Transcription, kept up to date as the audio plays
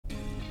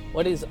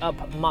What is up,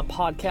 my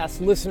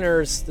podcast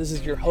listeners? This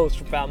is your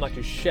host, Rafał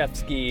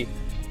Matuszewski,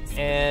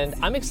 and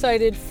I'm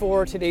excited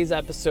for today's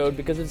episode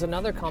because it's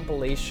another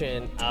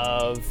compilation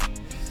of,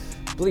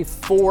 I believe,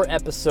 4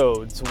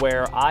 episodes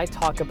where I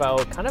talk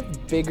about kind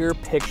of bigger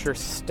picture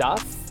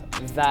stuff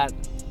that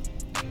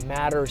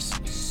matters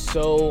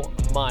so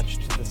much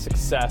to the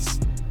success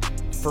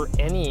for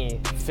any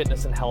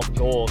fitness and health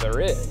goal there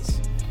is.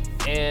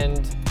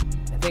 And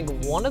I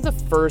think one of the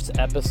first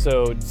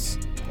episodes,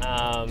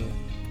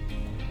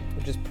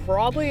 which is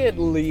probably at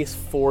least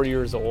 4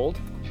 years old,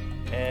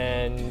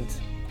 and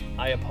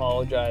I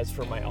apologize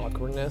for my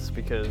awkwardness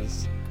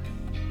because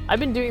I've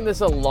been doing this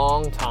a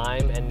long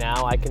time and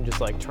now I can just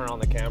turn on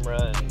the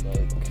camera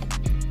and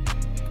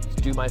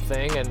just do my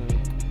thing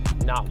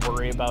and not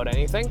worry about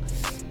anything.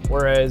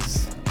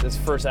 Whereas this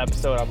first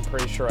episode, I'm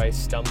pretty sure I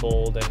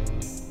stumbled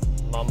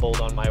and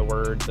mumbled on my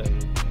words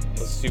and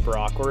was super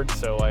awkward,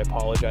 so I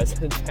apologize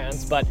in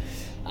advance. But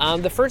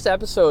the first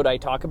episode, I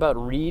talk about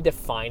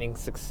redefining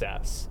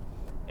success.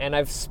 And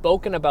I've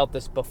spoken about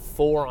this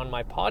before on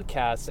my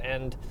podcast,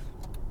 and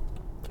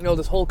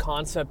this whole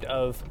concept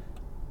of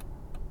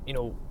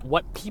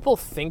what people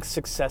think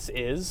success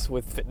is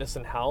with fitness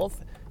and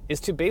health is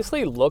to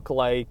basically look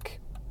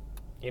like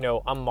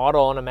a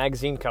model on a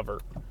magazine cover,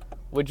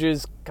 which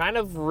is kind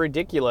of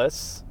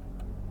ridiculous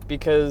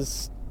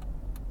because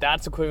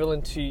that's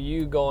equivalent to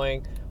you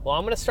going, well,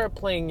 I'm going to start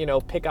playing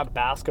pickup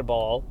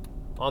basketball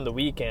on the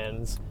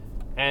weekends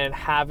and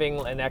having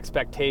an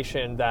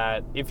expectation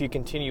that if you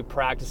continue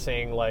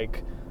practicing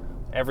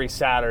every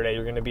Saturday,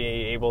 you're going to be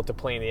able to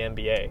play in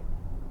the NBA.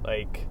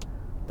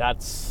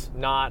 That's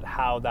not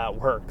how that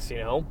works,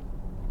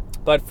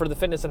 But for the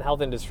fitness and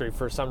health industry,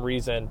 for some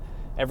reason,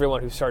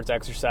 everyone who starts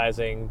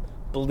exercising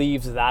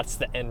believes that's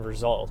the end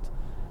result.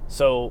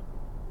 So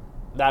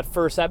that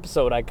first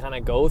episode, I kind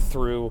of go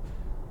through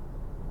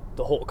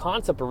the whole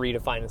concept of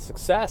redefining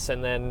success.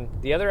 And then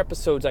the other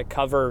episodes, I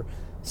cover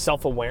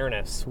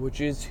self-awareness, which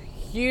is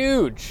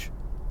huge,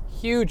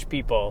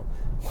 people,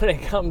 when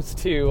it comes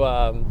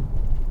to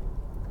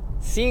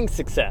seeing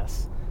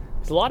success.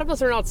 Because a lot of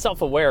us are not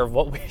self-aware of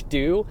what we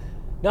do,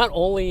 not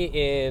only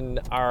in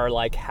our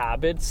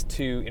habits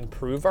to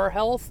improve our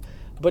health,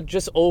 but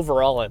just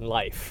overall in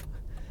life.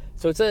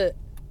 So it's a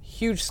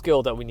huge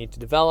skill that we need to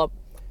develop.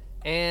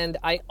 And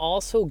I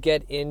also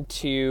get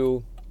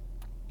into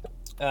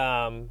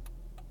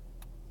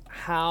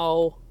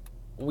how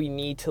we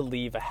need to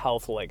leave a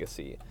health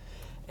legacy.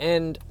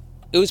 And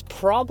it was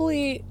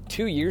probably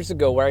 2 years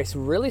ago where I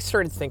really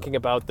started thinking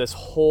about this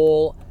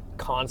whole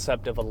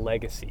concept of a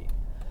legacy.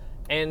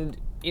 And,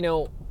 in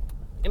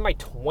my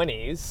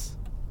 20s,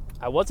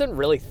 I wasn't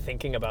really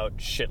thinking about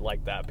shit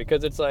like that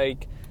because it's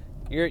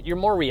you're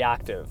more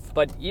reactive.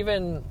 But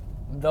even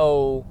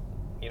though,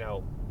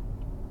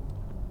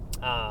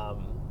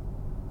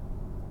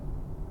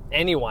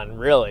 anyone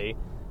really,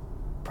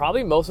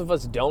 probably most of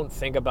us don't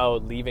think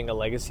about leaving a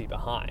legacy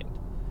behind.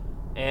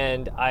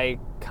 And I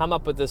come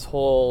up with this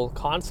whole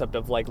concept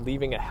of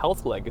leaving a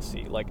health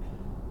legacy.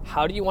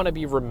 How do you want to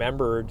be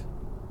remembered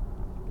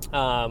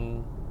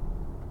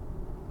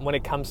when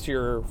it comes to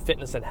your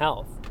fitness and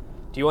health?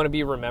 Do you want to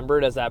be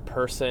remembered as that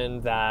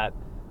person that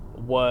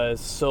was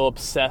so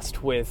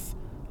obsessed with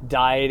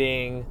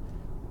dieting,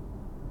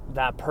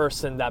 that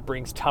person that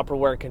brings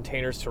Tupperware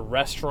containers to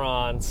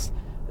restaurants,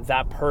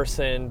 that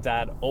person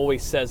that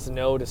always says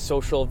no to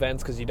social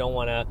events because you don't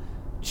want to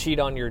cheat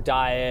on your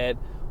diet,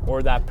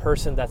 or that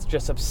person that's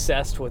just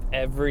obsessed with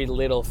every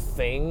little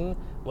thing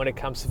when it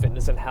comes to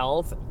fitness and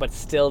health, but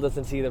still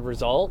doesn't see the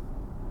result?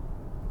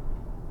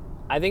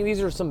 I think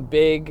these are some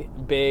big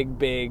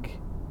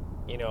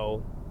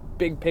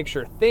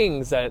picture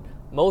things that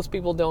most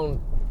people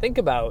don't think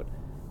about,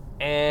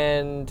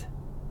 and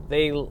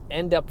they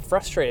end up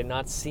frustrated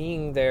not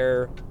seeing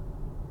their,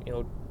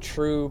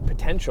 true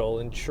potential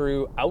and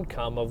true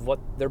outcome of what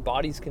their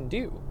bodies can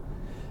do.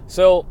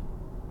 So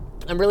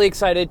I'm really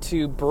excited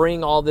to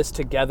bring all this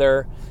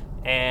together,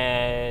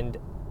 and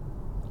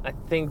I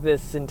think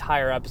this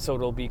entire episode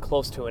will be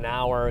close to an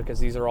hour because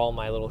these are all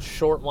my little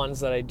short ones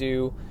that I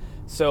do.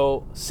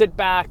 So sit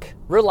back,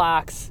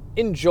 relax,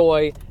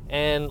 enjoy,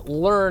 and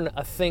learn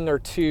a thing or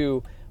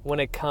two when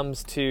it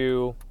comes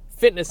to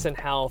fitness and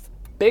health,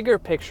 bigger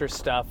picture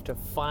stuff to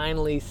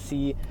finally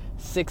see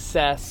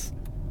success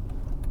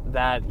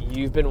that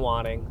you've been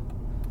wanting.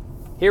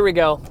 Here we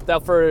go.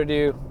 Without further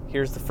ado,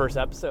 here's the first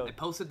episode. I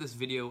posted this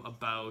video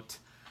about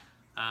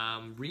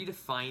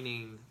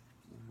redefining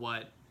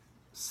what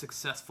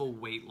successful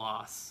weight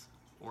loss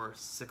or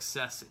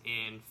success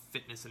in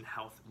fitness and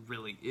health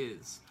really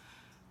is.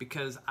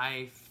 Because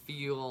I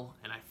feel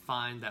and I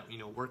find that,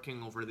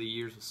 working over the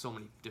years with so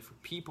many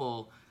different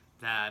people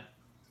that,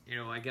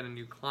 I get a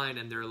new client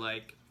and they're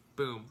like,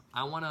 boom,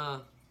 I want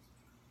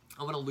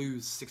to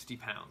lose 60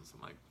 pounds.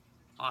 I'm like,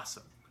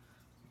 awesome.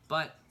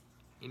 But,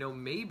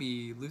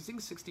 maybe losing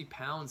 60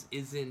 pounds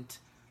isn't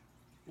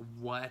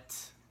what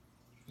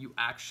you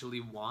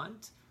actually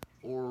want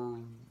or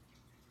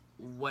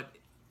what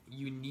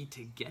you need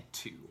to get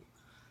to.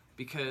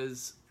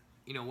 Because,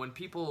 when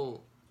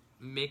people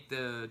make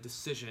the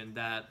decision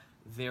that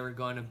they're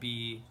going to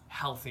be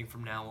healthy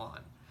from now on.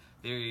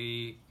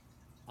 They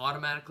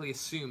automatically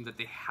assume that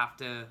they have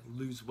to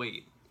lose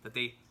weight, that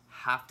they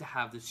have to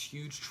have this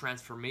huge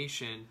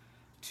transformation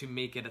to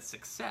make it a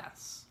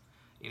success.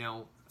 You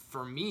know,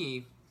 for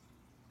me,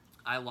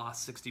 I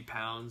lost 60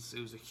 pounds. It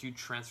was a huge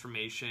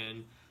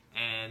transformation,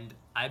 and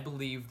I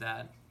believe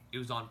that it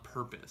was on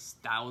purpose.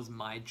 That was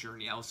my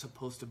journey. I was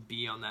supposed to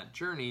be on that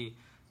journey,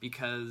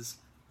 because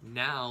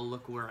now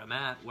look where I'm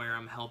at, where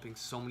I'm helping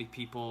so many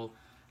people,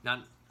 not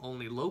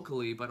only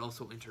locally, but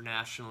also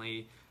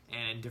internationally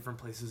and in different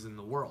places in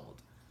the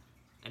world.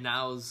 And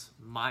that was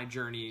my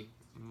journey,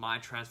 my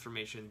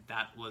transformation.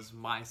 That was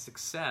my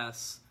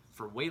success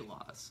for weight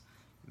loss.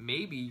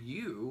 Maybe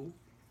you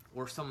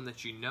or someone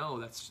that you know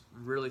that's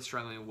really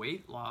struggling with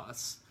weight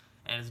loss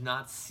and is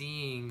not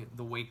seeing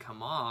the weight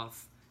come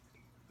off,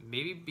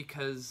 maybe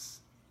because,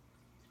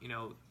 you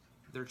know,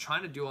 they're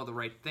trying to do all the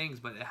right things,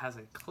 but it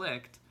hasn't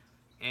clicked,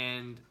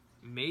 and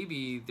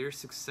maybe their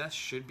success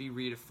should be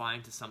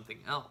redefined to something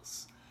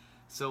else.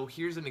 So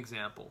here's an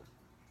example.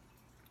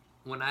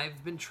 When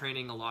I've been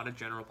training a lot of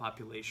general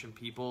population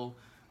people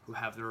who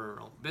have their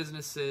own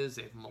businesses,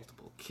 they have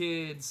multiple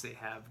kids, they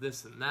have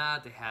this and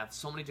that, they have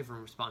so many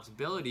different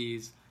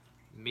responsibilities,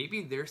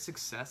 maybe their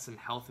success in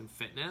health and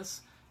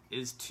fitness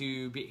is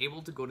to be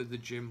able to go to the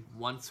gym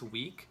once a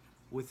week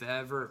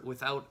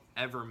without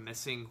ever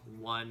missing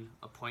one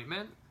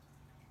appointment.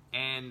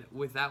 And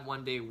with that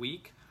 1 day a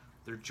week,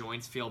 their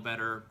joints feel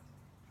better,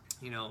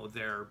 you know,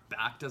 their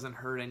back doesn't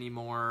hurt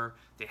anymore,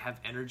 they have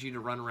energy to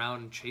run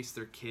around and chase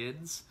their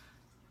kids.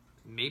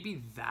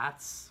 Maybe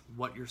that's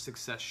what your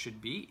success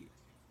should be.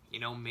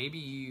 You know, maybe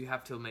you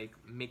have to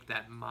make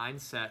that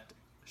mindset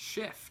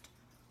shift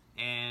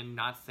and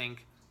not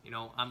think, you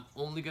know, I'm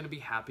only going to be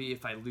happy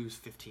if I lose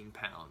 15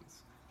 pounds.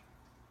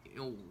 You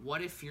know,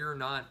 what if you're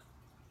not,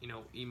 you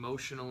know,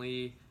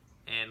 emotionally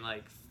and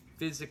like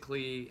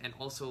physically and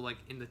also like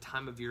in the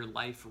time of your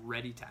life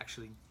ready to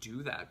actually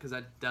do that? Because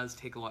that does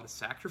take a lot of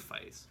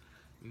sacrifice.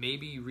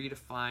 Maybe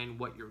redefine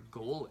what your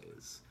goal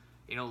is.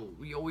 You know,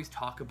 we always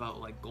talk about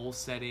like goal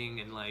setting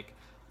and like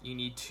you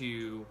need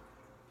to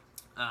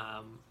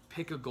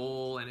pick a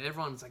goal, and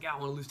everyone's like, yeah, I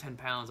want to lose 10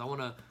 pounds. I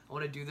want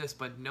to do this,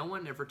 but no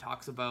one ever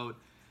talks about,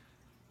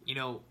 you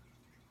know,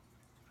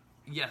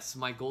 yes,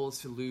 my goal is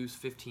to lose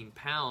 15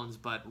 pounds,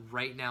 but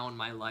right now in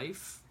my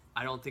life,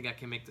 I don't think I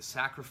can make the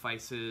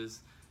sacrifices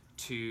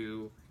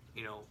to,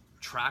 you know,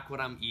 track what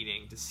I'm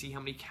eating, to see how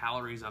many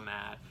calories I'm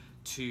at,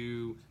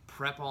 to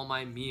prep all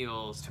my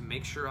meals, to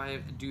make sure I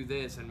do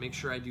this and make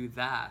sure I do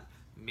that.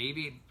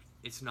 Maybe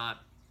it's not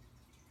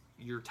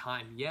your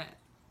time yet,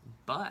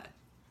 but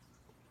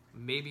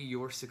maybe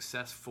your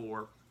success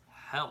for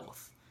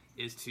health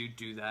is to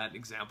do that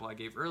example I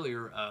gave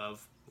earlier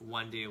of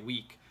 1 day a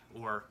week,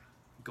 or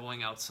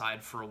going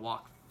outside for a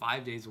walk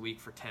 5 days a week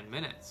for 10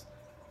 minutes.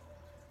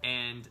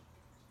 And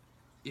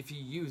if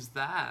you use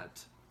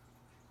that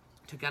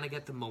to kind of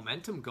get the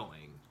momentum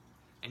going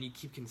and you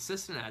keep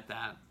consistent at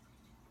that,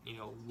 you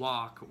know,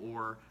 walk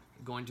or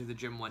going to the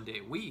gym 1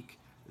 day a week,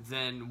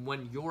 then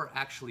when you're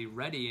actually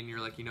ready and you're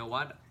like, you know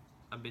what,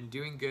 I've been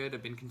doing good,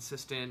 I've been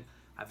consistent,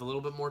 I have a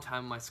little bit more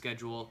time on my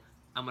schedule,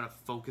 I'm going to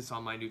focus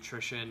on my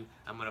nutrition,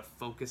 I'm going to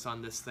focus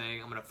on this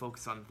thing, I'm going to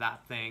focus on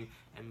that thing,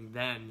 and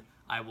then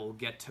I will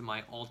get to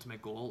my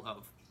ultimate goal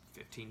of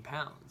 15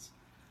 pounds.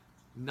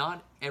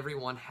 Not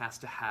everyone has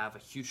to have a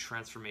huge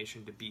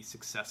transformation to be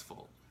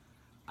successful.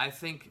 I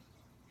think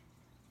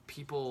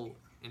people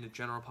in the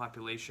general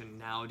population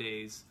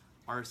nowadays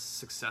are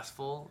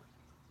successful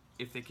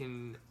if they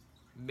can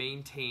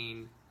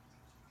maintain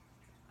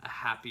a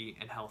happy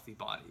and healthy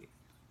body.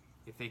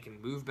 If they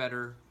can move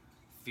better,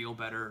 feel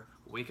better,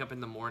 wake up in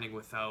the morning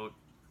without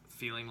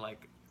feeling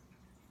like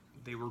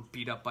they were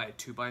beat up by a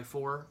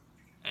 2x4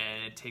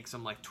 and it takes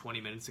them like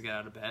 20 minutes to get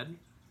out of bed,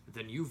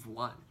 then you've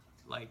won.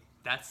 Like,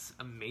 that's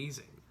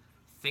amazing.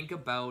 Think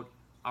about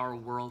our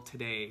world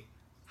today,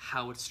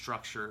 how it's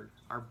structured.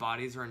 Our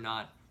bodies are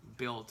not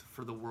built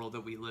for the world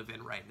that we live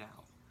in right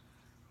now.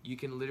 You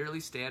can literally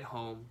stay at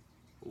home,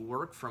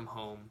 work from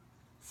home,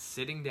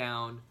 sitting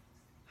down,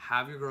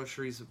 have your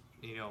groceries,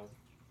 you know,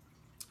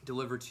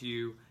 delivered to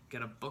you,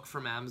 get a book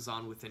from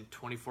Amazon within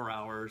 24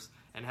 hours,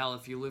 and hell,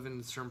 if you live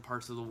in certain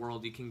parts of the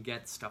world, you can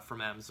get stuff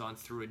from Amazon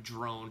through a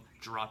drone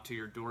dropped to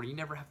your door. You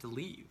never have to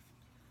leave.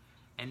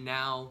 And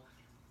now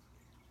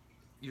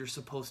you're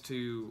supposed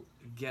to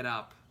get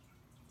up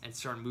and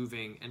start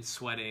moving and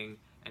sweating,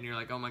 and you're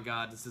like, oh my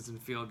god, this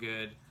doesn't feel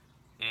good,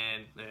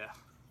 and yeah,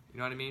 you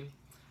know what I mean?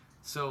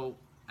 So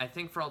I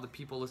think for all the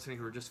people listening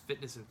who are just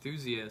fitness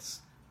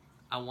enthusiasts,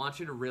 I want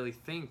you to really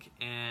think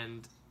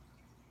and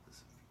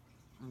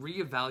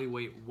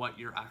reevaluate what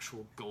your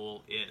actual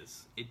goal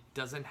is. It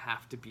doesn't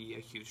have to be a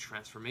huge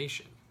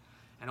transformation.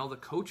 And all the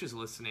coaches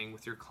listening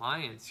with your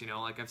clients, you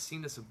know, like I've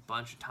seen this a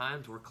bunch of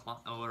times where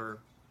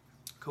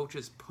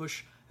coaches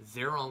push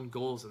their own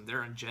goals and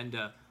their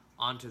agenda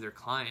onto their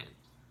client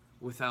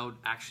without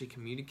actually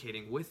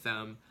communicating with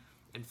them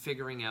and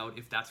figuring out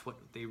if that's what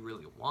they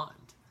really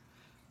want.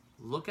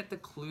 Look at the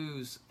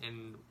clues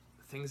and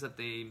things that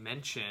they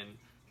mention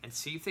and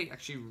see if they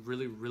actually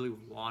really, really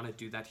want to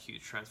do that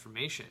huge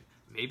transformation.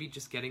 Maybe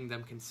just getting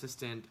them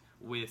consistent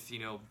with,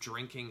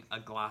 drinking a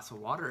glass of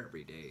water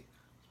every day.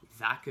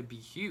 That could be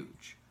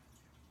huge.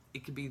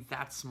 It could be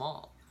that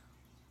small.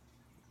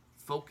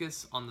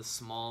 Focus on the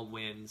small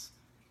wins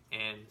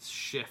and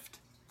shift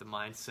the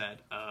mindset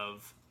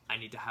of, I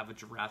need to have a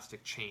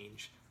drastic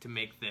change to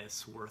make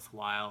this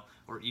worthwhile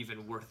or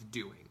even worth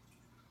doing.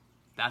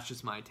 That's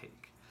just my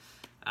take.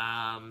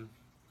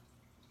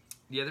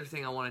 The other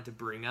thing I wanted to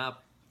bring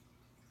up,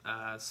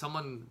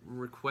 someone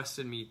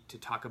requested me to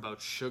talk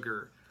about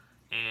sugar,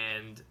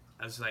 and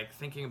I was like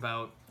thinking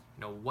about,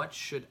 what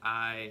should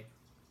I,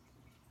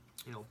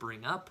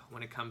 bring up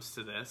when it comes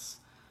to this,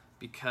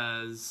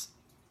 because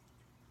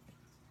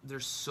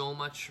there's so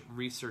much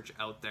research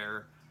out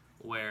there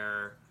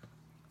where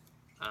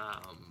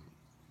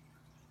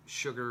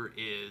sugar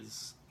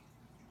is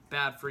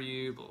bad for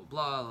you, blah,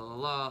 blah, blah, blah,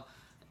 blah.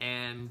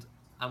 And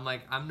I'm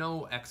like, I'm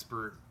no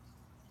expert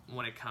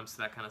when it comes to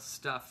that kind of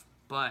stuff,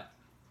 but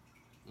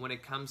when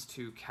it comes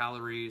to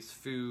calories,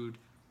 food,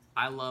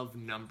 I love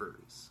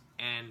numbers.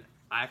 And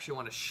I actually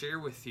want to share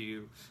with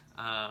you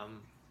an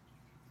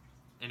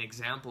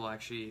example I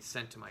actually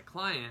sent to my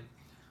client,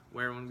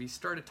 where when we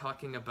started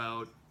talking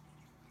about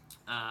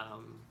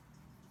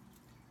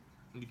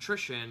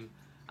nutrition,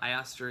 I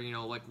asked her,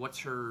 what's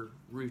her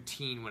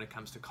routine when it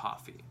comes to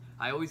coffee.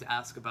 I always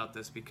ask about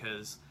this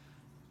because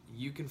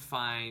you can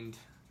find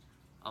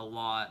a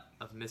lot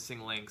of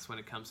missing links when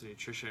it comes to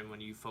nutrition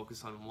when you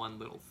focus on one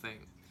little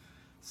thing.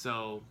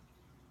 So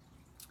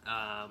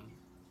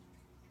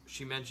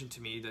she mentioned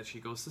to me that she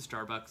goes to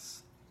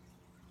Starbucks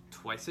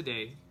twice a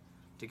day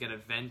to get a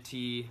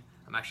venti.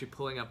 I'm actually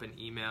pulling up an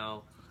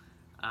email,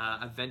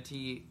 a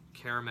venti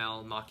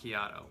caramel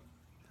macchiato.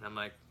 And I'm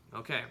like,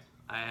 okay,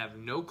 I have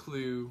no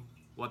clue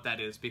what that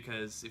is,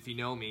 because if you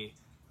know me,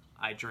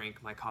 I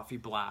drink my coffee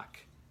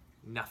black,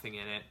 nothing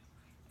in it,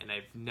 and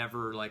I've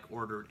never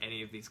ordered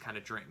any of these kind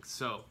of drinks.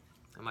 So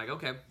I'm like,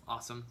 okay,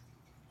 awesome.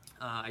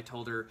 I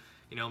told her,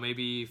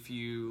 maybe if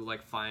you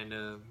find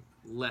a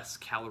less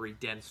calorie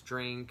dense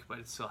drink, but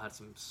it still has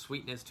some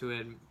sweetness to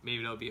it,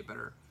 maybe that'll be a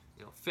better,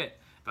 fit.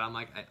 But I'm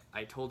like,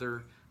 I told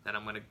her that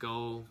I'm gonna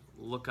go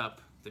look up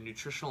the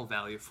nutritional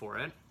value for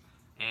it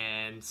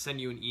and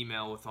send you an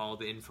email with all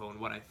the info and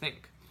what I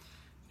think.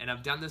 And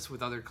I've done this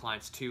with other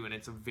clients too, and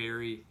it's a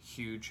very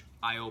huge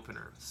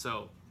eye-opener.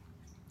 So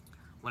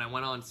when I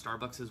went on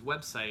Starbucks'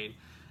 website,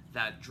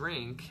 that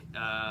drink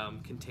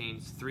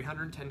contains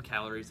 310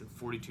 calories and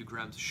 42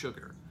 grams of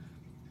sugar.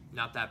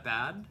 Not that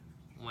bad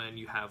when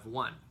you have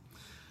one.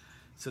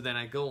 So then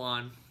I go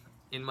on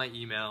in my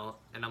email,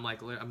 and I'm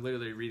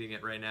literally reading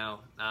it right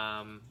now.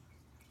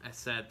 I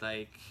said,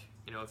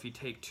 if you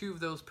take 2 of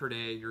those per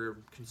day, you're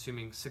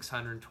consuming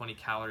 620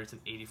 calories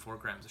and 84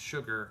 grams of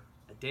sugar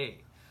a day.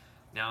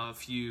 Now,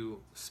 if you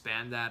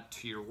span that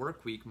to your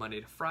work week, Monday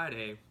to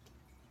Friday,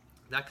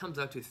 that comes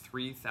out to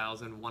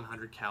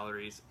 3,100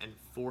 calories and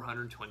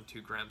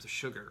 422 grams of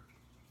sugar.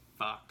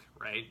 Fuck,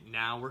 right?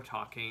 Now we're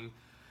talking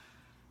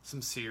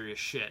some serious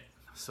shit.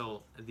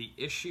 So the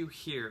issue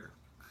here,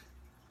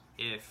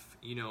 if,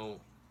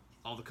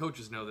 all the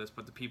coaches know this,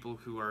 but the people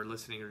who are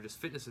listening are just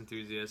fitness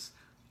enthusiasts,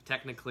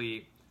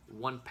 technically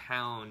 1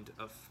 pound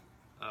of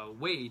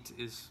weight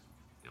is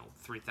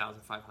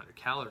 3,500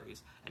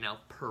 calories, and now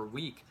per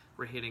week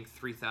we're hitting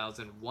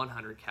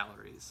 3,100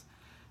 calories.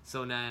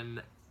 So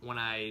then when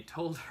I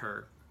told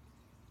her,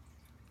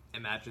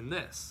 imagine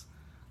this,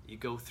 you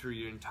go through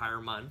your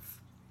entire month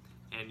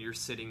and you're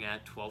sitting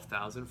at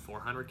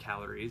 12,400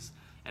 calories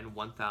and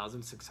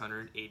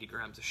 1,680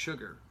 grams of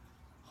sugar.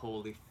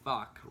 Holy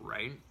fuck,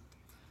 right?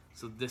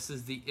 So this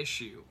is the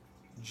issue.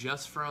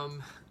 Just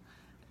from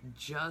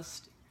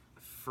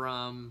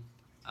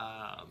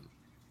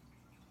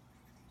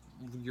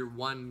your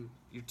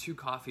 2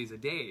 coffees a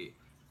day,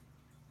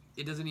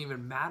 it doesn't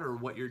even matter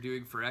what you're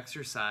doing for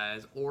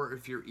exercise or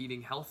if you're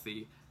eating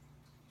healthy.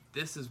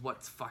 This is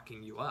what's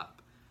fucking you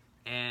up.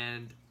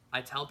 And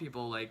I tell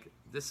people,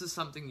 this is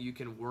something you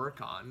can work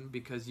on,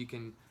 because you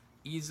can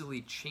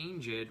easily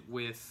change it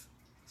with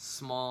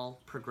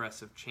small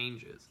progressive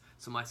changes.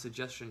 So my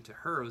suggestion to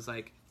her was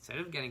instead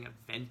of getting a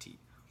venti,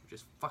 which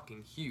is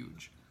fucking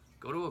huge,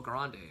 go to a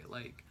grande.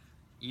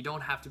 You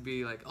don't have to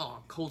be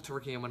cold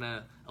turkey, I'm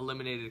gonna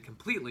eliminate it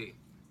completely.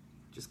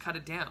 Just cut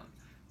it down.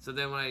 So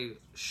then when I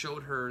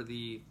showed her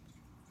the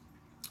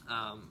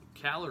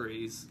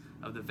calories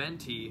of the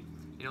venti,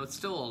 it's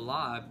still a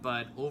lot,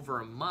 but over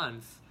a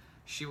month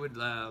she would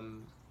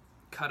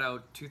cut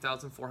out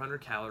 2,400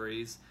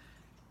 calories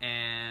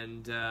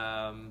and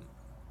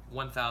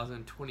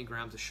 1,020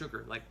 grams of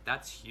sugar.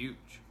 That's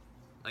huge.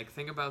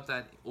 Think about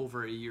that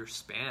over a year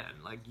span.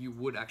 You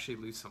would actually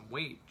lose some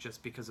weight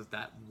just because of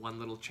that one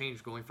little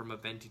change, going from a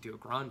venti to a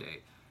grande.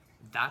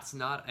 That's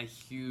not a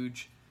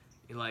huge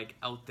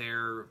out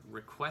there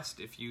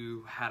request if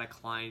you had a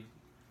client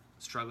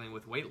struggling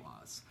with weight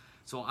loss.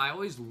 So I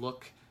always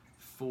look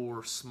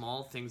for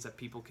small things that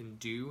people can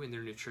do in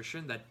their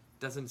nutrition that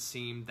doesn't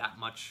seem that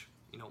much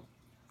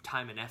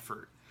time and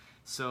effort.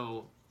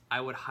 So I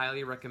would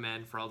highly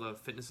recommend for all the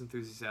fitness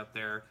enthusiasts out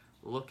there,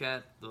 look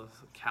at the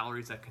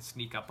calories that can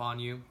sneak up on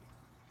you,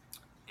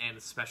 and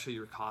especially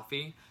your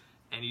coffee,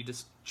 and you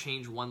just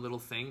change one little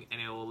thing and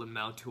it will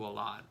amount to a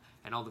lot.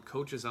 And all the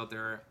coaches out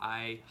there,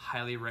 I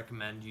highly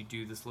recommend you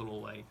do this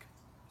little like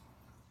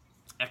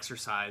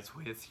exercise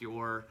with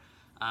your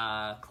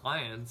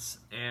clients,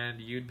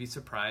 and you'd be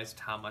surprised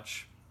how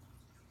much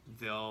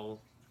they'll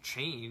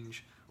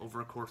change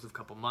over a course of a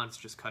couple months,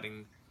 just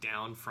cutting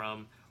down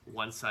from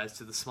one size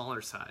to the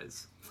smaller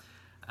size.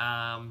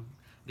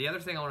 The other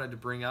thing I wanted to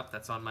bring up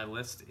that's on my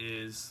list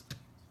is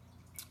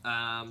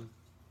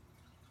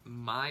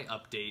my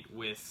update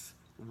with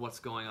what's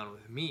going on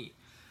with me.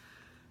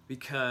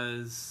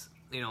 Because,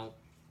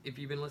 if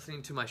you've been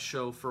listening to my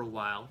show for a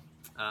while,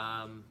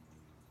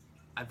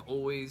 I've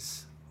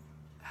always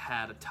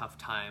had a tough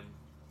time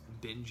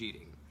binge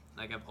eating.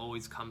 Like, I've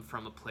always come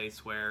from a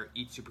place where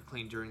eat super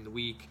clean during the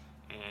week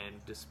and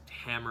just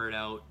hammer it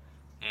out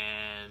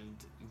and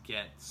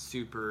get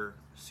super,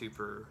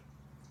 super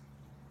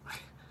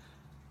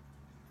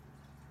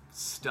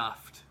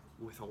stuffed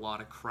with a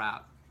lot of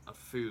crap of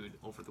food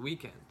over the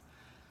weekend.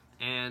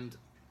 And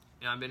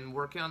I've been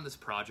working on this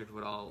project,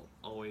 what I'll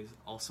always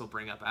also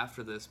bring up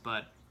after this,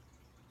 but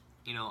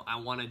I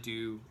want to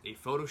do a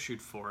photo shoot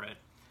for it,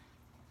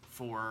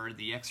 for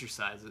the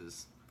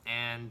exercises.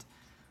 And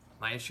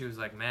my issue is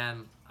like,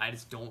 man, I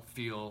just don't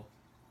feel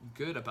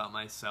good about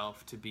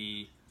myself to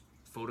be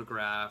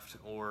photographed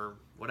or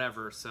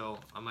whatever. So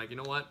I'm like, you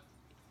know what?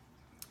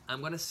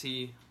 I'm going to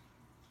see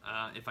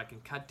if I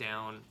can cut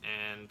down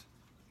and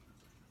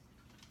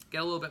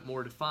get a little bit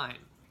more defined.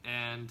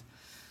 And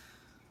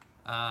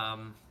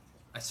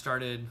I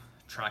started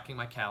tracking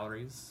my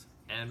calories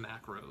and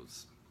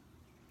macros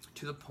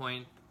to the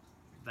point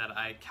that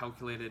I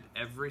calculated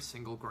every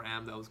single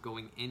gram that was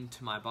going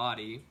into my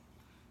body,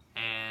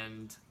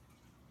 and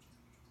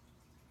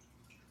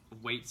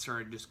weight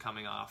started just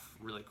coming off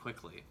really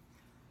quickly.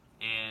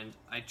 And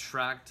I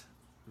tracked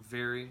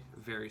very,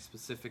 very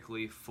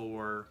specifically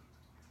for,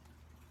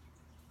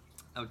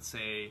 I would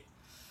say,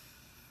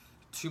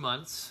 2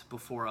 months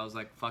before I was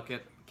like, fuck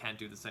it, can't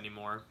do this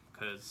anymore,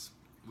 because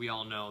we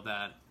all know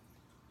that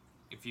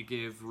if you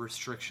give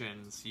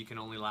restrictions, you can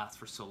only last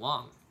for so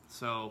long.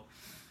 So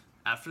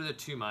after the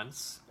 2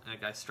 months,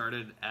 like, I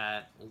started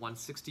at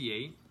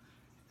 168,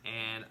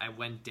 and I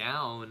went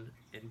down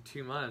in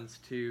 2 months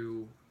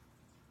to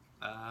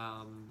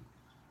I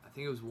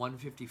think it was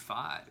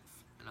 155,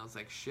 and I was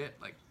like, shit,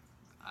 like,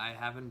 I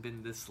haven't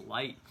been this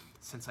light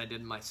since I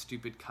did my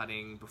stupid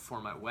cutting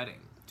before my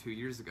wedding 2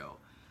 years ago.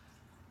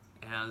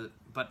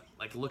 But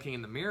like, looking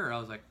in the mirror, I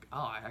was like, oh,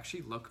 I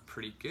actually look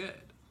pretty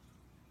good.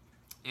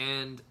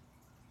 And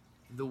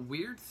the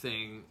weird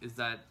thing is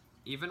that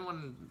even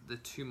when the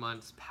 2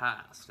 months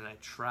passed and I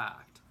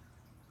tracked,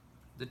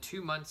 the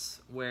 2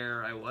 months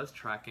where I was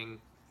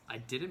tracking, I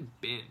didn't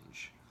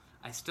binge.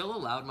 I still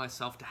allowed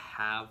myself to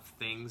have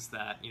things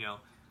that,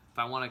 if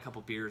I wanted a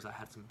couple beers, I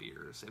had some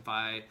beers. If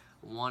I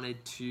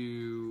wanted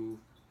to,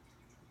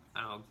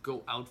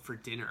 go out for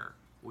dinner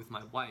with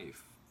my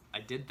wife,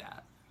 I did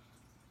that.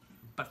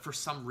 But for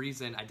some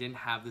reason, I didn't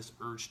have this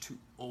urge to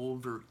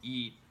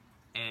overeat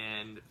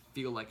and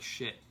feel like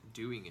shit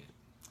doing it.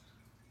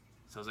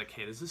 So I was like,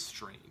 hey, this is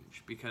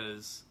strange,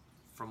 because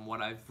from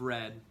what I've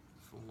read,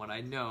 from what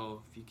I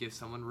know, if you give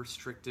someone a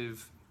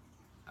restrictive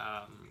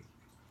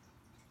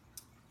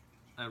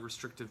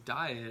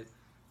diet,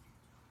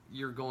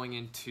 you're going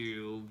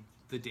into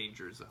the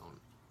danger zone.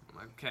 I'm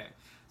like, okay.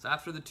 So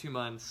after the 2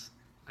 months,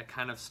 I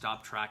kind of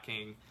stopped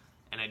tracking,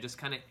 and I just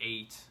kind of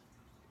ate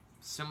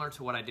similar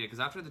to what I did.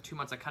 Because after the 2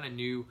 months, I kind of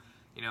knew,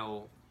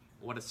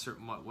 what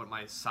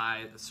my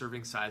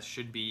serving size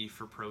should be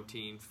for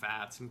protein,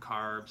 fats, and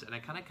carbs, and I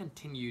kind of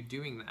continued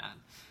doing that.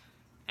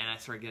 And I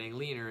started getting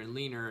leaner and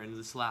leaner, and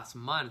this last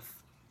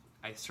month,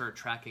 I started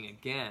tracking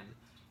again.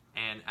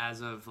 And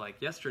as of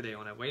like yesterday,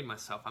 when I weighed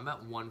myself, I'm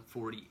at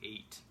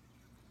 148.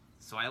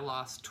 So I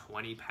lost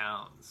 20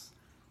 pounds,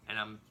 and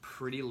I'm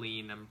pretty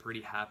lean. I'm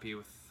pretty happy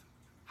with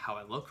how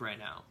I look right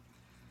now.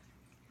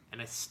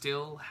 And I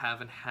still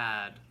haven't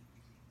had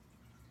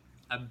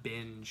a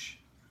binge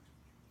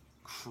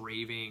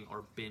craving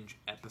or binge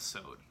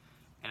episode,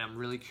 and I'm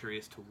really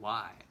curious to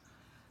why.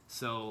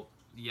 So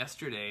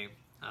yesterday,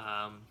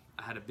 I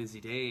had a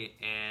busy day,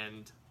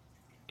 and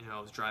I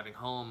was driving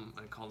home,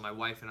 and I called my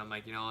wife, and I'm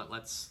like, you know what,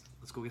 let's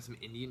go get some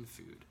Indian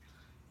food.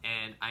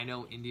 And I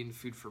know Indian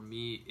food for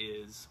me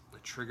is a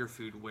trigger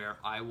food where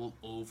I will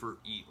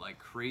overeat like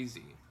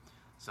crazy.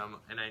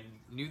 And I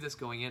knew this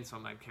going in, so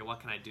I'm like, okay,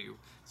 what can I do?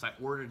 So I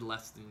ordered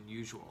less than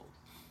usual,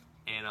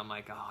 and I'm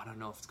like, oh, I don't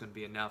know if it's gonna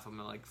be enough. I'm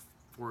gonna like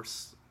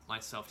force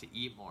myself to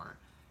eat more.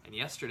 And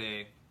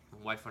yesterday,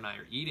 my wife and I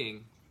are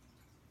eating,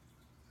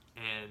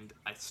 and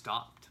I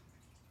stopped.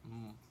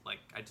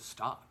 I just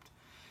stopped.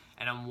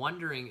 And I'm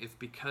wondering if,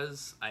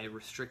 because I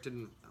restricted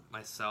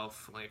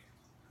myself, like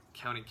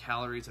counting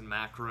calories and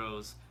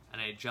macros,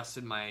 and I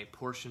adjusted my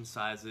portion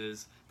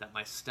sizes, that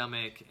my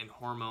stomach and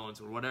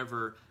hormones or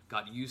whatever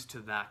got used to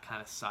that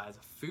kind of size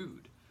of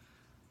food.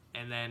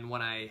 And then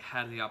when I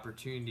had the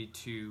opportunity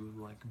to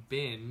like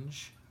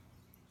binge,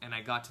 and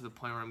I got to the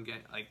point where I'm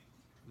getting like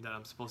that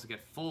I'm supposed to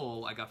get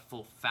full, I got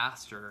full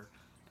faster,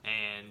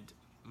 and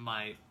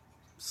my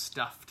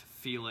stuffed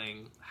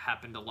feeling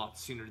happened a lot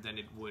sooner than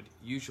it would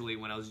usually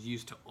when I was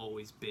used to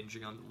always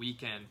binging on the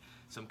weekend.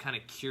 So I'm kind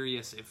of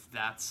curious if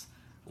that's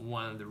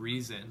one of the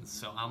reasons.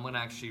 So I'm going to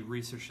actually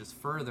research this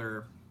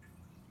further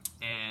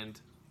and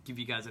give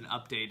you guys an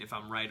update if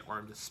I'm right or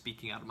I'm just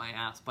speaking out of my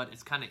ass. But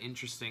it's kind of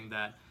interesting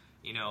that,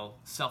 you know,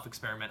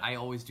 self-experiment. I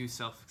always do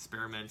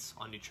self-experiments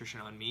on Nutrition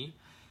on Me.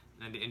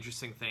 And the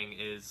interesting thing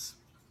is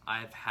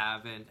I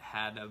haven't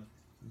had a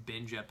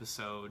binge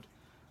episode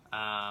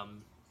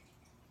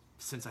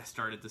since I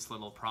started this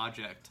little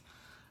project.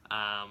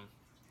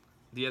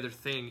 The other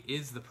thing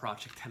is the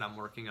project that I'm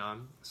working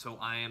on. So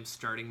I am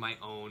starting my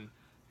own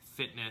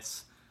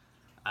fitness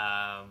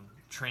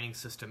training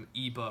system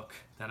ebook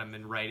that I've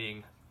been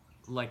writing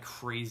like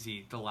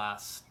crazy the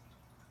last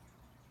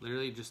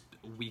literally just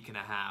a week and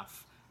a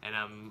half, and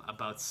I'm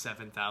about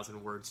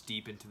 7,000 words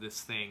deep into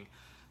this thing.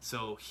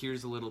 So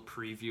here's a little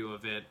preview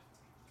of it.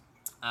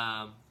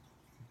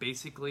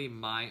 Basically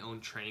my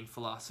own training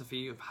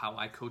philosophy of how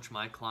I coach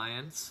my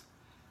clients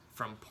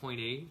from point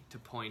A to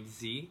point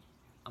Z.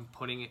 I'm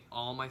putting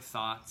all my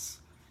thoughts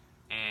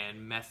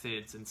and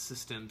methods and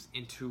systems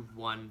into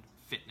one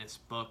fitness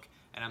book,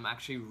 and I'm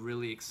actually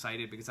really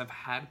excited because I've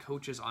had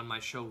coaches on my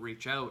show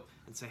reach out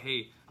and say,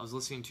 hey, I was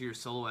listening to your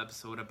solo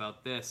episode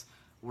about this,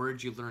 where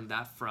did you learn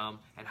that from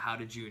and how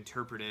did you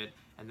interpret it?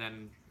 And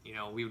then, you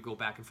know, we would go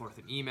back and forth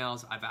in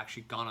emails. I've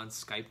actually gone on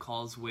Skype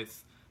calls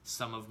with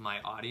some of my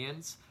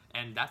audience,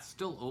 and that's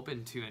still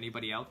open to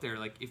anybody out there.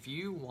 Like, if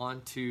you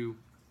want to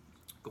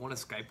go on a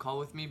Skype call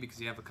with me because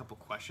you have a couple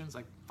questions,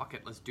 like, fuck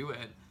it, let's do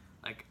it.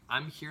 Like,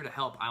 I'm here to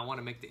help. I want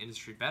to make the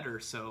industry better.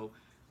 So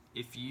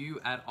if you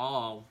at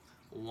all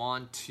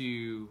want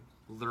to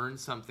learn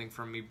something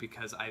from me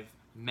because I've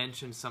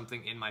mentioned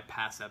something in my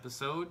past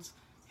episodes,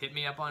 hit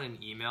me up on an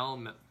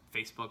email,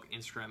 Facebook,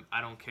 Instagram, I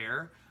don't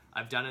care.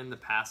 I've done it in the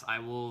past. I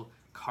will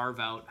carve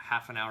out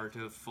half an hour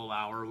to a full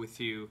hour with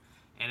you,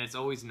 and it's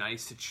always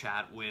nice to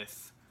chat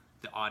with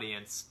the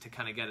audience to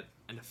kind of get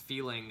a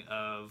feeling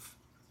of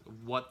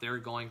what they're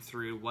going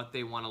through, what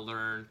they want to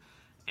learn,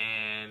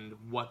 and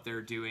what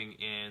they're doing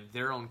in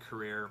their own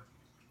career.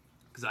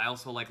 Because I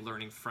also like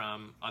learning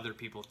from other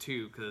people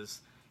too, because,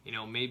 you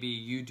know, maybe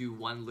you do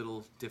one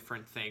little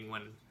different thing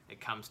when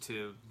it comes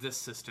to this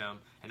system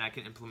and I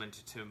can implement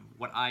it to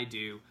what I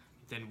do,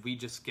 then we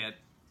just get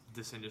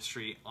this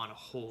industry on a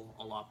whole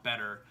a lot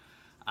better.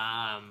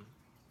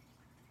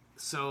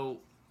 So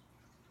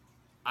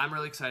I'm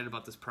really excited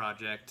about this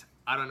project.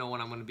 I don't know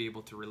when I'm going to be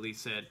able to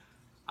release it.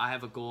 I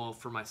have a goal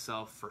for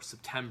myself for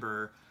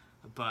September,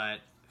 but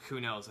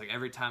who knows? Like,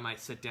 every time I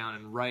sit down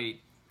and write,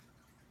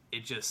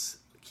 it just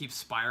keeps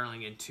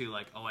spiraling into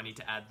like, oh, I need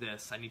to add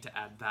this, I need to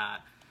add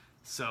that.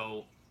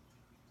 So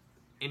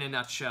in a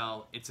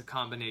nutshell, it's a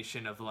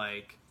combination of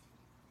like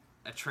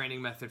a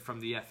training method from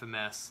the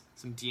FMS,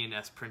 some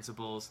DNS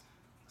principles,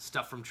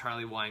 stuff from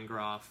Charlie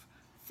Weingroff,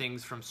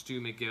 things from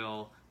Stu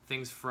McGill,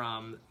 things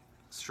from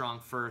Strong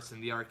First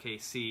and the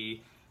RKC,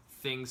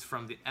 things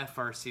from the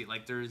FRC.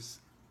 Like, there's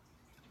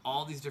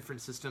all these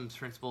different systems,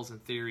 principles,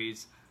 and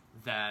theories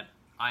that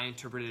I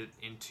interpreted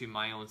into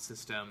my own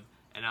system,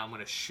 and I'm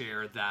going to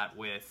share that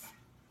with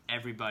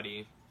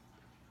everybody,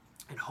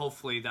 and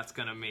hopefully that's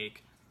going to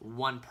make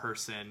one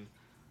person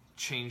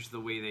change the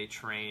way they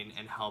train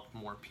and help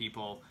more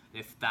people.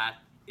 If that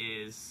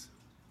is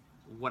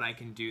what I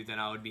can do, then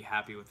I would be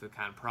happy with the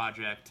kind of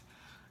project.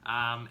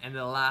 And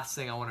the last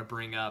thing I want to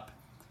bring up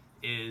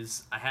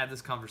is I had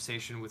this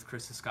conversation with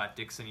Krista Scott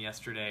Dixon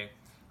yesterday,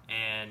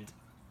 and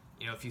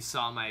you know, if you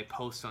saw my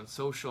post on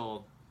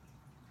social,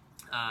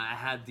 I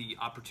had the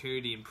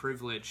opportunity and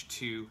privilege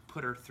to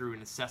put her through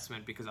an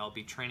assessment because I'll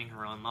be training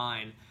her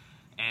online.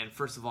 And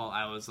first of all,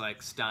 I was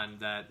like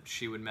stunned that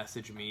she would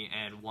message me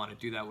and want to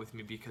do that with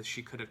me, because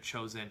she could have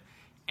chosen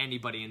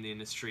anybody in the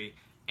industry,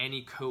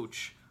 any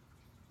coach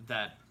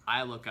that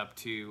I look up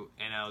to,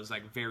 and I was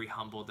like very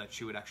humbled that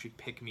she would actually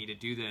pick me to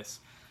do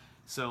this.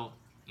 So,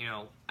 you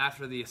know,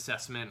 after the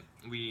assessment,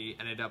 we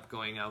ended up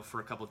going out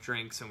for a couple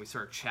drinks and we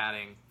started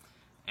chatting.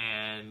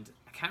 And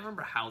I can't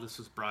remember how this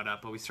was brought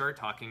up, but we started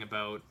talking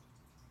about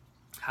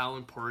how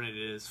important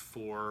it is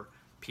for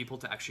people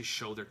to actually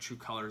show their true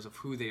colors of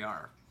who they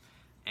are.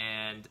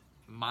 And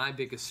my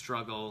biggest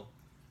struggle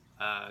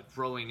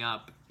growing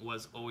up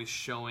was always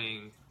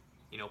showing,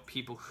 you know,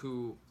 people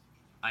who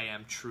I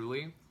am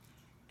truly.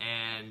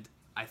 And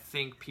I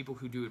think people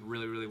who do it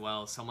really, really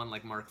well, someone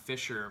like Mark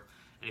Fisher,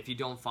 and if you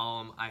don't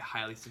follow him, I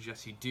highly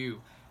suggest you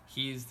do.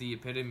 He's the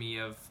epitome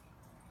of,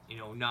 you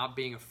know, not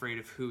being afraid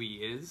of who he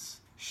is,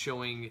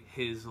 showing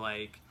his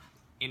like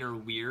inner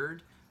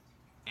weird.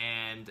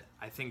 And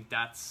I think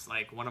that's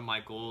like one of my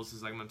goals,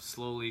 is like I'm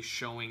slowly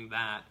showing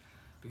that,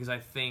 because I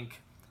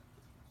think,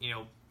 you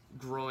know,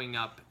 growing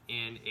up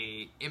in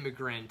a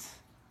immigrant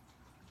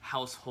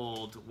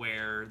household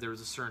where there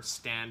was a certain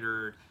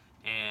standard,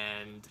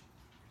 and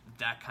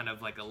that kind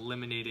of like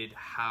eliminated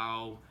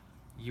how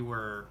you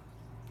were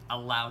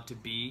allowed to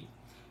be,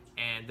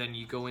 and then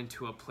you go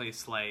into a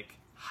place like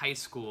high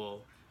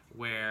school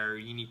where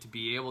you need to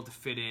be able to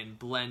fit in,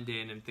 blend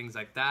in, and things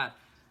like that,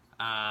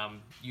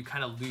 you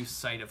kind of lose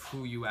sight of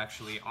who you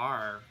actually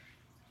are.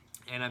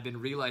 And I've been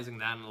realizing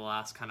that in the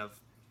last kind of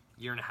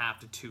year and a half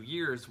to 2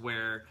 years,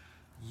 where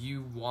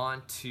you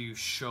want to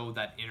show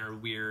that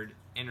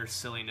inner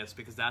silliness,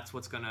 because that's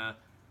what's going to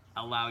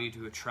allow you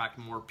to attract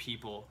more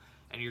people,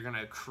 and you're going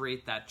to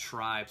create that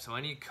tribe. So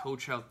any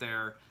coach out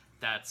there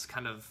that's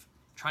kind of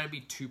trying to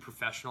be too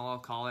professional, I'll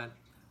call it,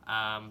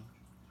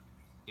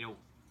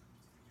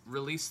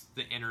 release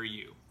the inner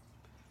you.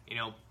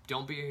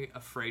 Don't be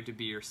afraid to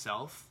be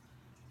yourself,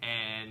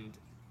 and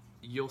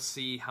you'll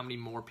see how many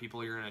more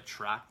people you're going to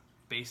attract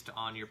based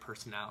on your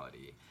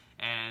personality.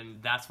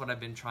 And that's what I've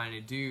been trying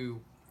to do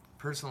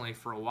personally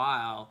for a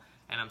while,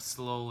 and I'm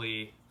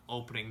slowly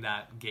opening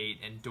that gate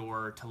and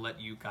door to let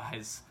you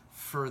guys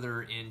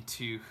further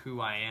into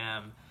who I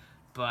am.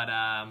 But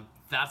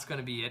that's going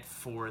to be it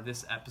for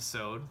this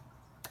episode.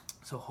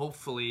 So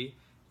hopefully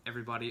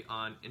everybody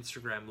on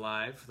Instagram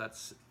Live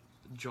that's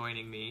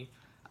joining me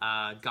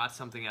got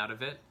something out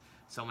of it.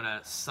 So I'm going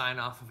to sign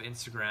off of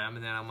Instagram,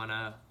 and then I'm going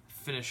to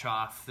finish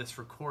off this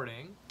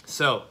recording.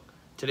 So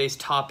today's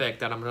topic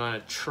that I'm going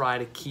to try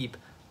to keep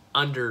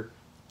under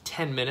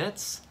 10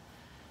 minutes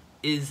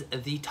is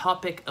the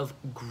topic of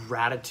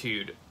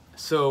gratitude.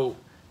 So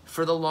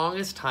for the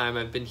longest time,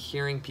 I've been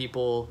hearing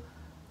people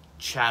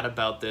chat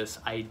about this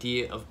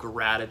idea of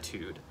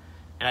gratitude,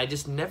 and I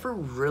just never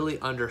really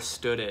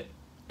understood it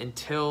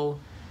until,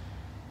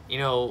 I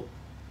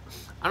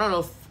don't know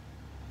if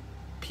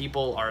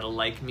people are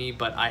like me,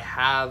 but I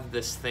have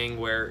this thing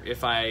where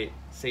if I,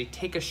 say,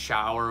 take a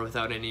shower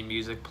without any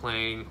music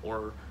playing,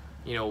 or,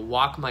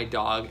 walk my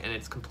dog and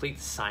it's complete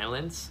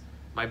silence,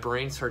 my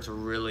brain starts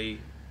really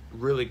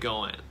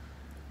going.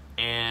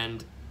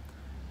 And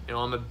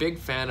I'm a big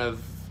fan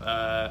of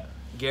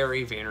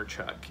Gary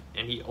Vaynerchuk,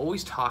 and he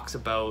always talks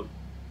about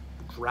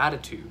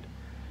gratitude.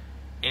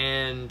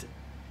 And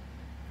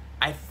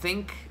I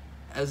think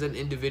as an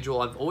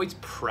individual, I've always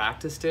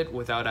practiced it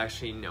without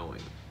actually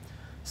knowing.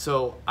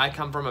 So I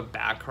come from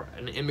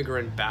an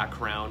immigrant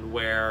background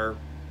where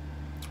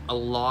a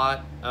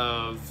lot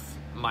of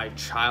my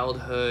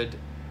childhood,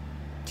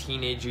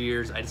 teenage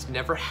years, I just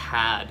never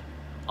had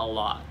a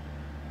lot.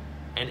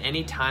 And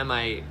anytime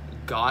I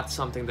got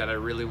something that I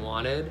really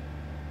wanted,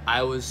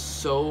 I was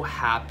so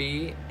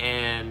happy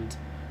and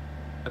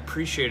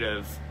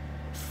appreciative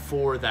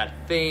for that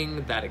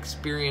thing, that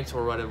experience,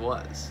 or what it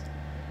was.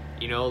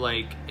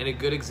 Like in a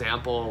good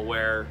example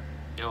where,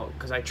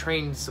 because I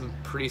trained some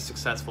pretty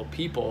successful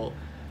people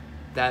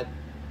that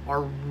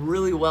are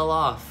really well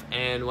off,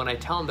 and when I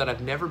tell them that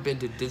I've never been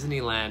to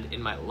Disneyland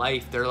in my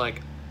life, they're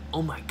like,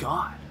 oh my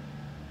God,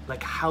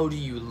 like, how do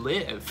you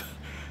live?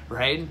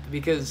 Right?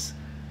 Because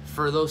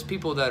for those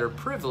people that are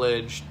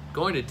privileged,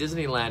 going to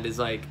Disneyland is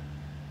like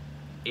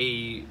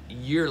a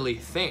yearly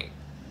thing.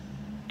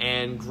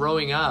 And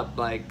growing up,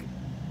 like,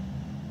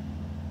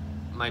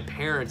 my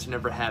parents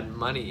never had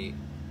money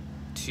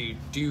to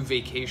do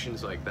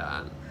vacations like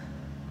that.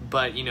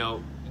 But,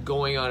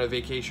 going on a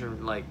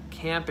vacation like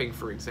camping,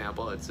 for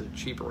example, it's a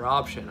cheaper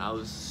option. I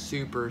was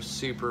super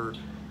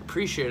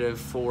appreciative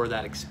for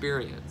that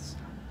experience.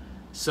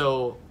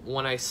 So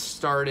when I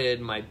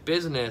started my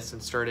business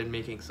and started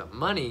making some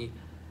money,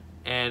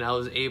 and I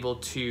was able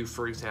to,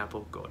 for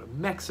example, go to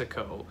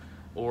Mexico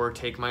or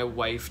take my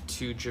wife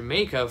to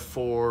Jamaica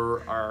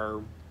for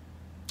our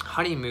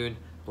honeymoon,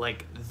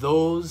 like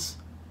those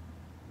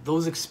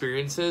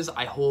experiences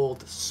I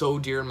hold so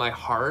dear in my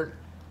heart.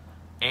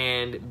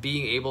 And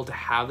being able to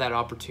have that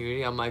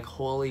opportunity, I'm like,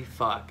 holy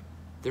fuck,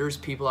 there's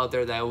people out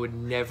there that would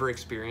never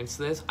experience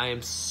this. I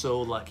am so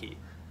lucky.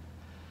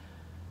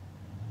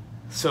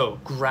 So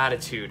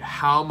gratitude,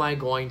 how am I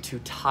going to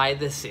tie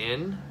this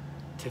in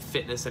to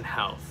fitness and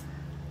health?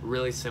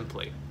 Really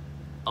simply.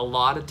 A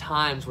lot of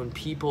times when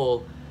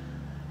people,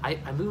 I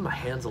move my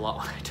hands a lot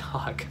when I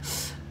talk.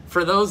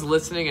 For those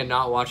listening and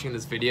not watching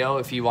this video,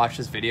 if you watch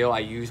this video, I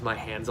use my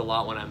hands a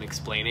lot when I'm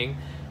explaining,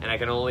 and I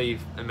can only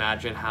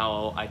imagine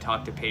how I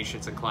talk to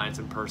patients and clients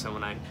in person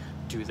when I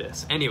do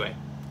this. Anyway,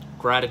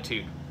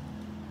 gratitude.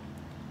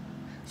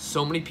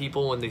 So many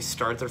people, when they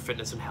start their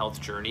fitness and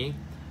health journey,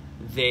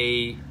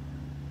 they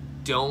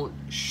don't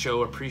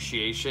show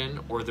appreciation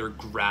or their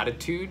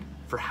gratitude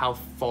for how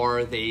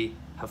far they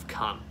have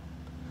come.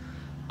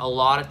 A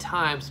lot of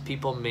times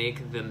people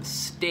make the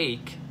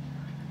mistake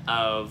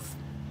of,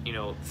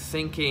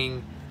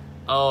 thinking,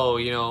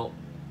 oh,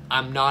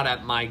 I'm not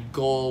at my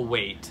goal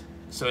weight,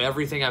 so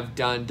everything I've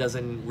done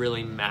doesn't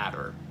really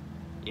matter.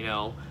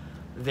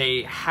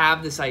 They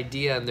have this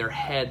idea in their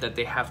head that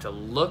they have to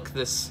look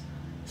this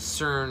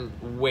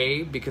certain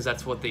way because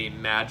that's what they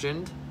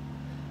imagined.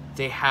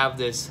 They have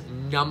this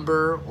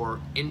number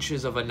or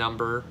inches of a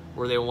number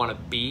where they want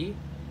to be,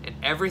 and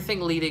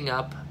everything leading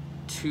up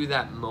to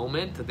that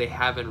moment that they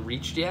haven't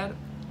reached yet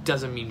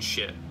doesn't mean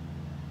shit.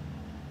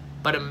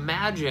 But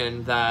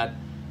imagine that,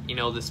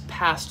 this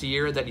past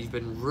year that you've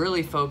been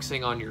really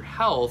focusing on your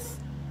health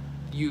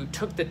you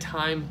took the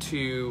time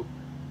to,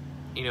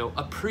 you know,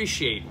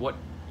 appreciate what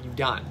you've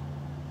done.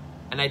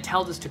 And I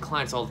tell this to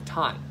clients all the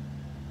time.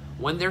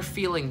 When they're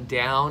feeling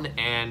down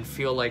and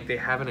feel like they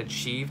haven't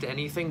achieved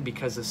anything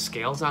because the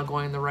scale's not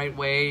going the right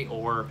way,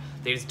 or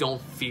they just don't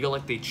feel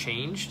like they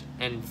changed,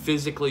 and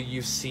physically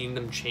you've seen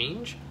them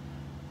change,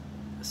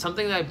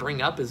 something that I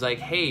bring up is like,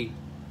 hey,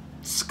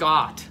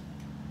 Scott,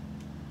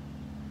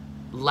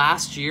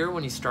 last year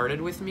when you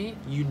started with me,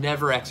 you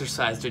never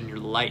exercised in your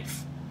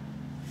life.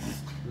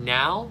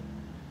 Now,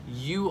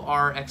 you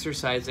are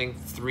exercising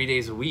 3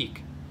 days a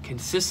week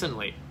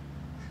consistently.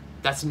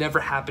 That's never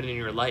happened in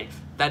your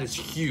life. That is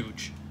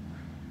huge.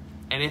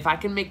 And if I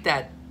can make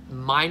that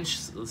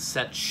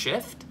mindset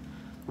shift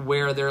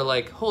where they're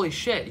like, holy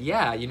shit,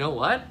 yeah, you know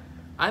what?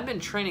 I've been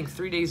training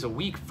 3 days a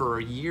week for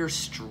a year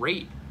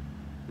straight.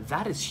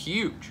 That is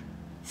huge.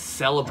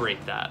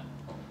 Celebrate that.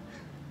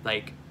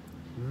 Like,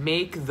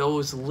 make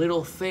those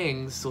little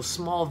things, those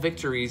small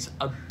victories,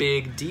 a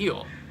big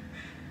deal.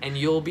 And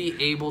you'll be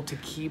able to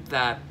keep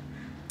that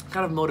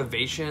kind of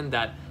motivation,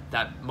 that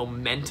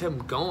momentum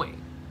going.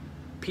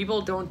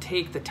 People don't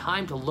take the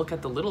time to look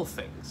at the little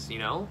things, you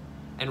know,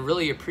 and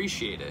really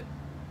appreciate it.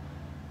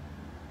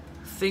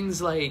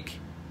 Things like,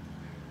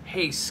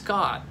 hey,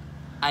 Scott,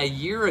 a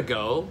year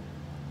ago,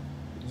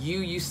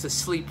 you used to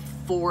sleep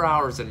 4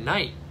 hours a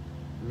night.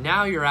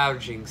 Now you're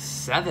averaging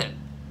 7,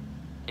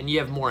 and you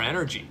have more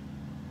energy.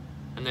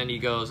 And then he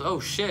goes, oh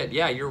shit,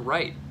 yeah, you're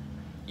right.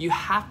 You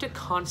have to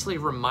constantly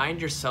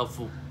remind yourself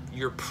of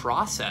your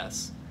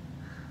process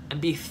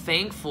and be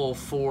thankful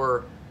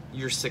for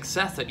your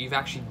success that you've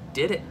actually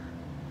did it.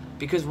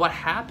 Because what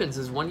happens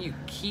is when you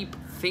keep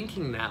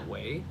thinking that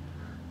way,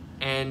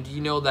 and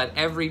you know that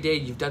every day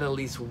you've done at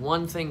least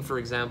one thing, for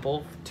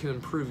example, to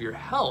improve your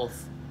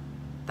health,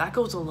 that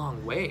goes a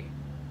long way.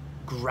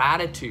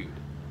 Gratitude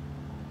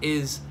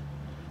is,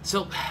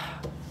 so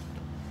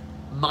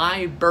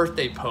my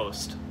birthday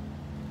post,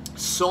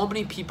 so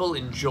many people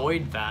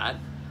enjoyed that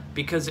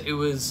because it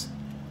was,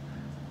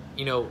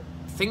 you know,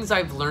 things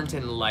I've learned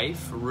in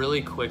life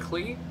really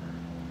quickly.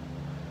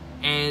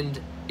 And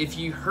if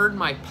you heard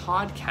my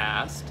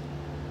podcast,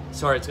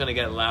 sorry, it's gonna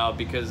get loud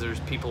because there's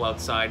people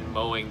outside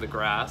mowing the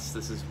grass.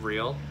 This is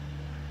real.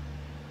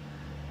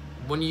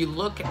 When you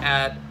look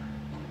at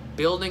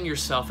building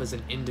yourself as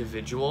an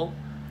individual,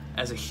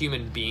 as a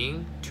human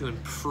being, to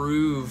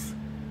improve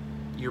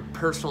your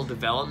personal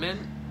development,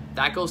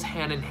 that goes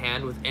hand in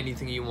hand with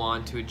anything you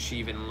want to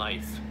achieve in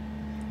life.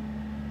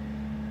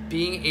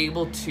 Being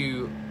able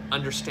to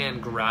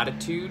understand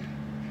gratitude,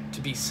 to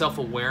be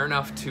self-aware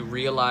enough to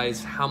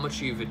realize how much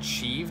you've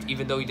achieved,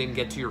 even though you didn't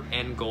get to your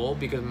end goal,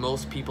 because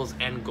most people's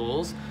end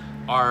goals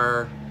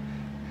are,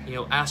 you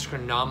know,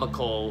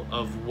 astronomical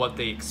of what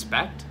they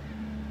expect.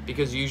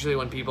 Because usually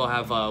when people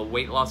have a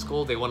weight loss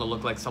goal, they want to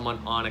look like someone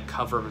on a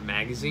cover of a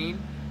magazine,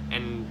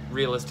 and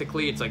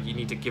realistically, it's like you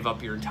need to give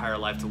up your entire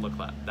life to look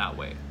that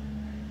way.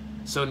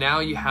 So now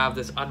you have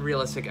this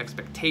unrealistic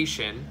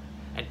expectation,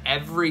 and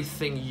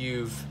everything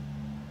you've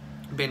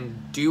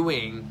been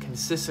doing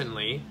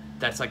consistently,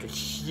 that's like a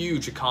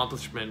huge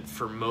accomplishment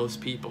for most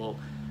people,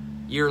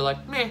 you're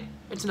like, meh,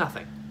 it's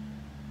nothing.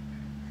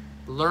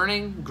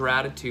 Learning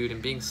gratitude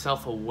and being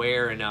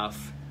self-aware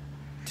enough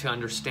to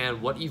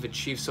understand what you've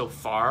achieved so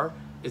far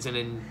is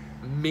an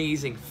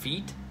amazing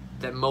feat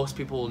that most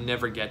people will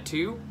never get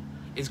to,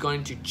 is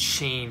going to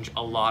change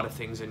a lot of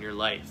things in your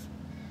life.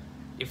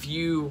 If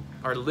you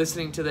are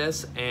listening to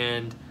this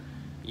and,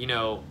 you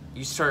know,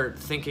 you start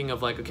thinking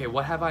of like, okay,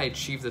 what have I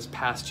achieved this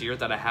past year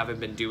that I haven't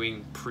been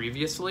doing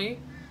previously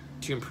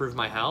to improve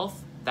my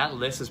health? That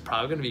list is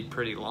probably going to be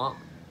pretty long.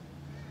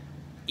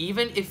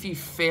 Even if you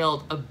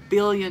failed 1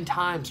 billion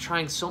times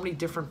trying so many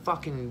different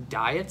fucking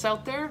diets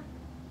out there,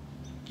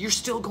 you're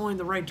still going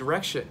the right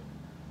direction,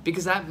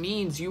 because that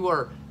means you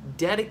are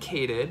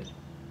dedicated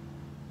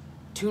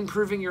to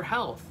improving your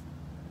health.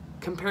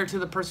 Compared to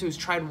the person who's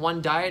tried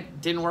one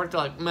diet, didn't work, they're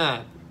like,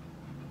 man,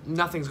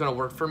 nothing's gonna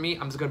work for me,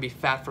 I'm just gonna be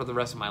fat for the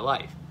rest of my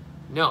life.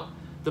 No,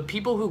 the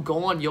people who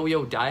go on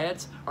yo-yo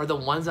diets are the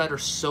ones that are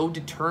so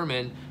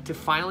determined to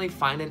finally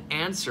find an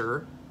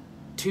answer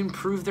to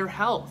improve their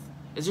health.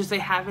 It's just they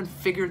haven't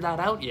figured that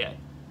out yet,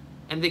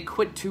 and they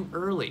quit too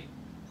early.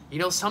 You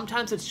know,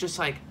 sometimes it's just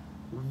like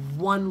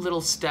one little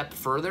step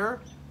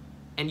further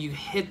and you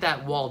hit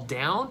that wall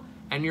down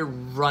and you're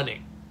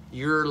running.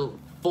 You're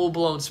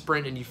full-blown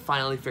sprint and you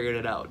finally figured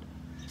it out.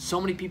 So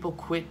many people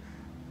quit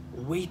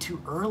way too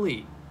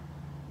early.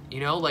 You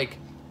know, like,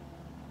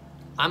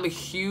 I'm a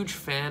huge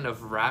fan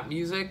of rap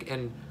music,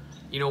 and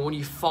you know, when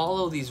you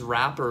follow these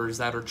rappers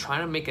that are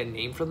trying to make a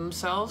name for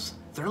themselves,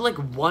 they're like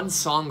one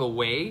song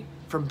away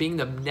from being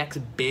the next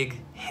big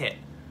hit.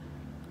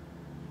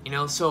 You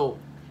know, so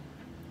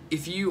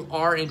if you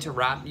are into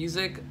rap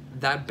music,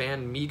 that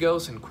band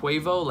Migos and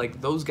Quavo, like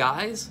those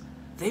guys,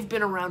 they've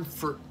been around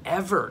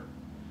forever.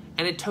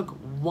 And it took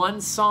one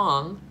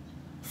song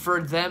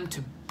for them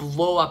to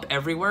blow up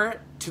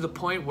everywhere, to the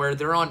point where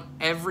they're on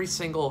every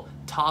single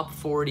top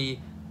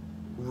 40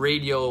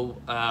 radio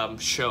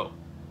show,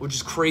 which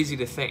is crazy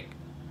to think.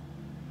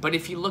 But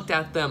if you looked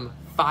at them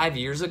 5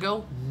 years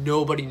ago,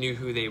 nobody knew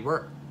who they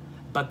were.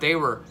 But they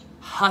were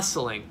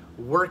hustling,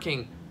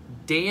 working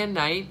day and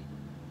night,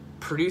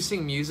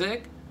 producing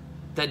music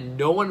that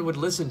no one would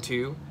listen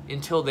to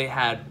until they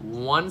had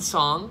one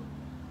song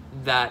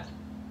that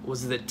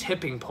was the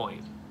tipping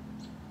point.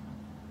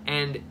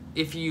 And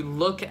if you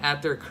look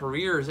at their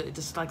careers, it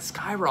just like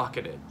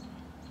skyrocketed.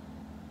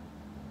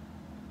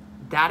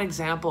 That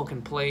example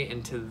can play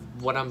into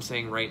what I'm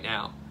saying right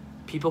now.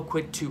 People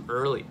quit too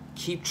early.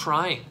 Keep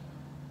trying.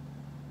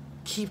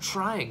 Keep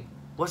trying.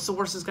 What's the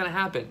worst that's gonna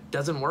happen?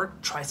 Doesn't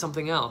work? Try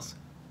something else.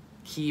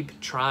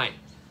 Keep trying.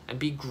 And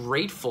be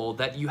grateful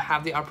that you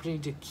have the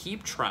opportunity to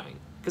keep trying.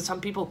 Because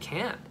some people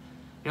can't.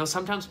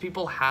 Sometimes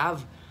people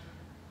have,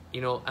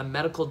 a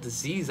medical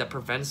disease that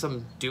prevents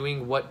them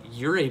doing what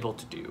you're able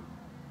to do.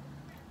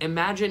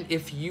 Imagine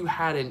if you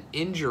had an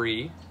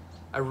injury,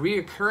 a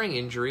reoccurring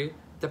injury,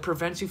 that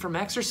prevents you from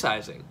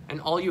exercising, and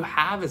all you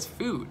have is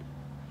food.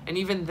 And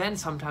even then,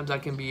 sometimes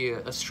that can be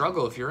a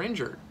struggle if you're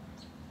injured.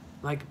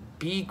 Like,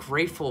 be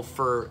grateful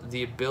for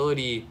the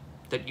ability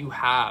that you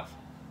have.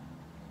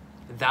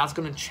 That's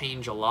gonna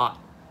change a lot.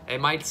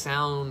 It might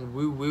sound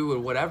woo-woo or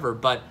whatever,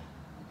 but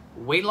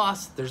weight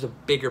loss, there's a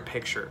bigger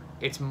picture.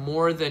 It's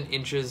more than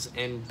inches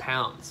and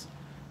pounds.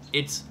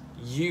 It's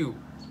you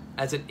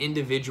as an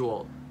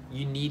individual.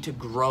 You need to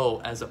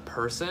grow as a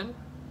person.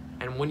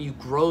 And when you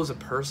grow as a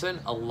person,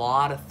 a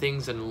lot of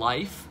things in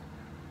life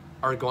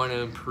are going to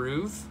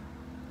improve,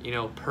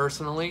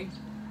 personally,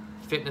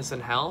 fitness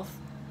and health,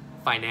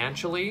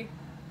 financially,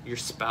 your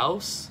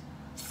spouse,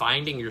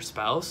 finding your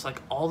spouse,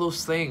 like all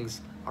those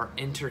things are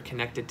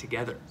interconnected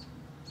together.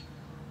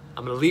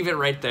 I'm gonna leave it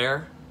right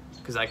there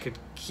because I could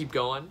keep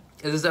going.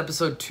 This is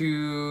episode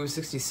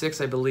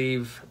 266, I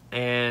believe,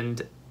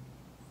 and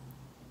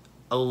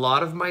a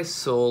lot of my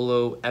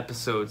solo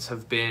episodes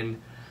have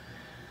been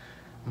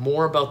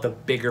more about the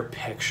bigger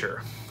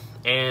picture.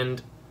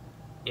 And,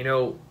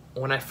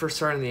 when I first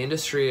started in the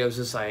industry, I was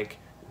just like,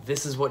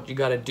 this is what you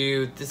gotta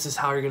do. This is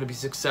how you're gonna be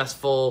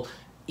successful.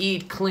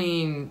 Eat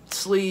clean,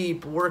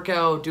 sleep, work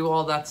out, do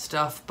all that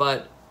stuff.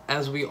 But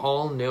as we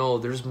all know,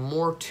 there's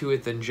more to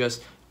it than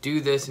just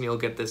do this and you'll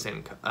get this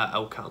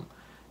outcome.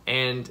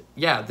 And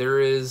yeah, there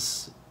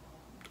is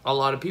a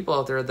lot of people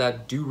out there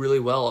that do really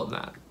well in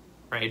that,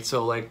 right?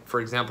 So like, for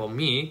example,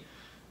 me,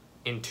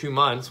 in 2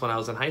 months when I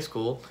was in high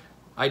school,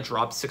 I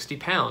dropped 60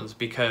 pounds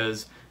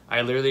because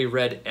I literally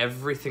read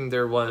everything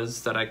there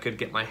was that I could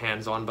get my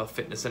hands on about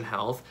fitness and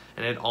health,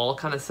 and it all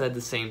kind of said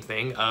the same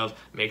thing of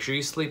make sure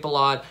you sleep a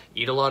lot,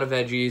 eat a lot of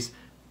veggies,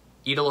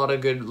 eat a lot of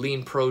good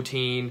lean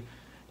protein,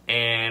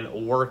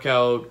 and work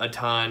out a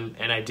ton.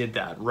 And I did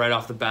that right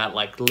off the bat,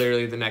 like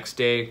literally the next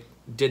day,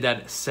 did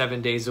that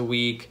 7 days a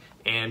week,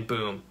 and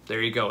boom,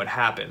 there you go, it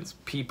happens.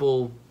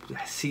 People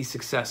see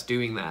success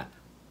doing that.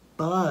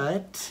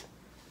 But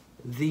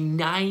the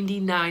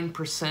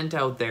 99%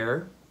 out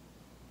there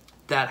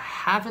that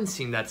haven't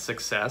seen that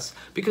success,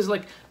 because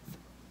like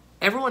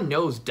everyone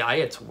knows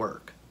diets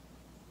work.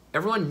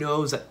 Everyone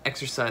knows that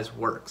exercise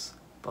works,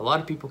 but a lot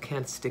of people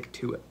can't stick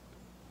to it.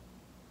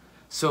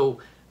 So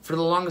for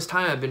the longest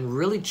time, I've been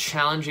really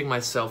challenging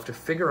myself to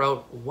figure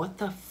out what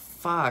the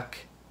fuck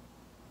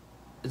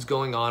is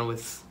going on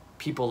with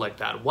people like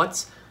that.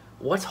 What's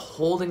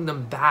holding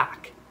them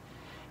back?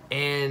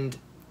 And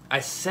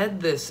I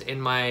said this in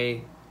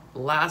my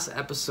last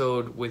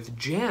episode with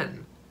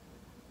Jen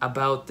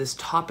about this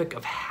topic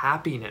of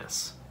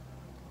happiness.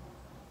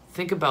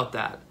 Think about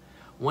that.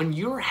 When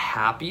you're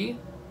happy,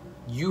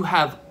 you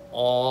have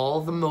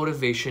all the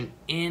motivation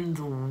in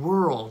the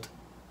world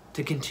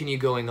to continue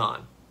going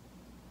on.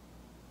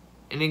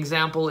 An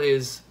example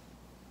is,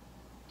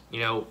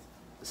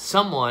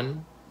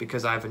 someone,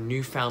 because I have a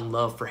newfound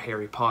love for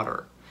Harry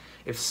Potter,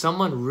 if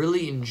someone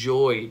really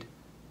enjoyed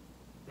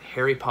the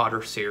Harry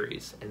Potter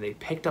series and they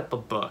picked up a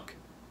book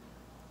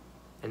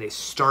and they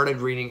started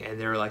reading and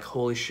they're like,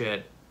 holy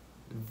shit,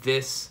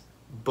 this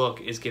book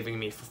is giving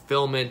me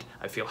fulfillment,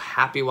 I feel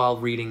happy while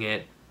reading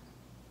it,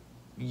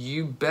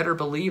 you better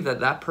believe that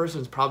that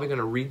person's probably going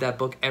to read that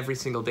book every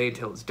single day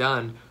till it's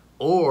done,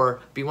 or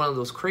be one of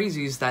those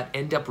crazies that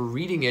end up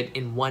reading it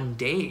in one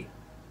day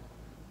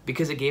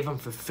because it gave them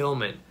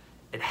fulfillment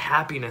and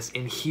happiness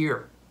in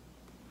here.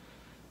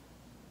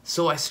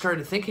 So I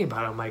started thinking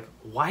about it. I'm like,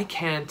 why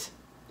can't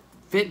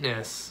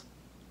fitness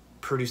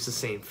produce the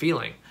same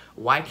feeling?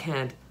 Why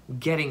can't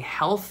getting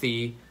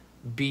healthy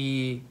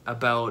be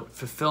about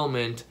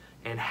fulfillment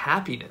and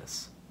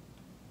happiness?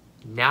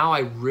 Now I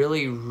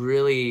really,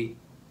 really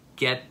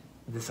get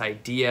this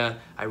idea.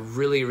 I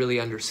really, really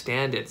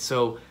understand it.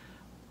 So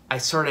I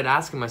started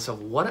asking myself,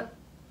 what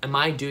am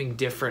I doing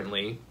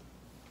differently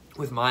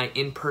with my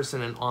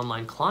in-person and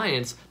online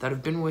clients that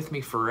have been with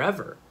me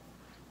forever?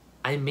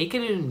 I make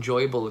it an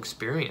enjoyable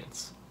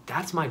experience.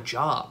 That's my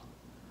job.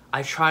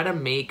 I try to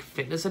make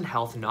fitness and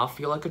health not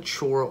feel like a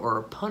chore or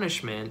a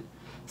punishment,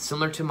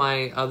 similar to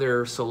my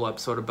other solo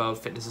episode about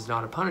fitness is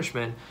not a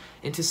punishment,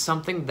 into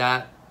something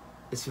that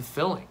is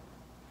fulfilling.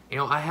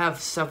 I have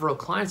several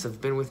clients that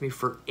have been with me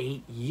for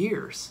 8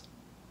 years.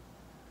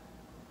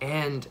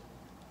 And,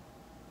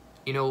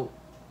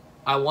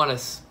 I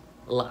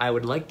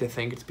would like to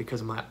think it's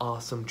because of my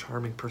awesome,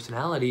 charming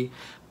personality,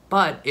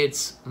 but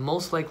it's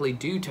most likely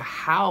due to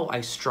how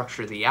I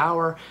structure the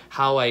hour,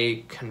 how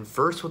I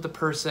converse with the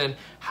person,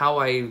 how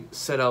I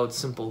set out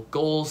simple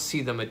goals,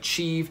 see them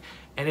achieve,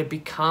 and it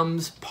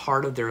becomes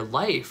part of their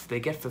life. They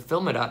get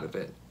fulfillment out of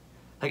it.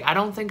 Like, I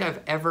don't think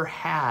I've ever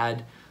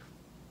had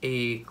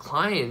a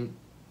client,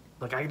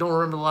 like, I don't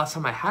remember the last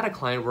time I had a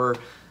client where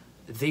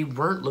they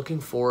weren't looking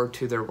forward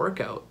to their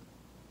workout,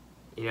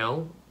 you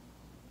know?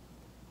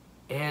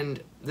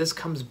 And this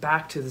comes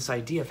back to this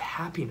idea of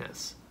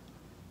happiness.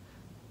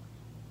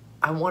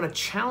 I want to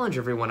challenge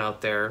everyone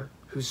out there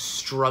who's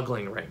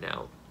struggling right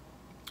now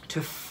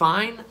to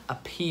find a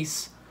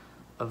piece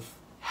of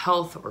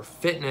health or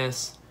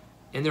fitness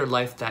in their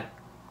life that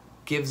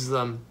gives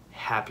them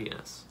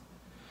happiness.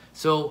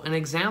 So an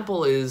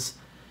example is,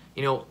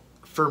 you know,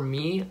 for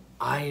me,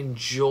 I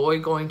enjoy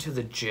going to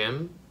the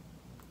gym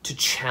to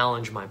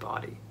challenge my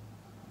body.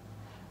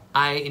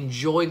 I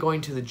enjoy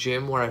going to the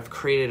gym where I've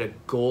created a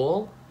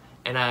goal,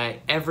 and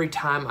every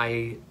time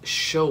I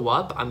show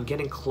up, I'm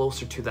getting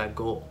closer to that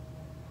goal.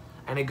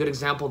 And a good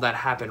example that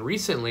happened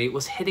recently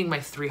was hitting my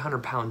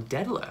 300-pound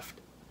deadlift.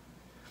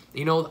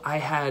 You know, I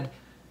had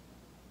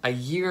a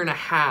year and a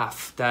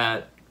half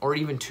or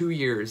even 2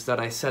 years that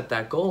I set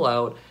that goal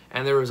out,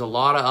 and there was a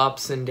lot of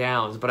ups and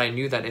downs, but I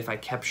knew that if I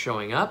kept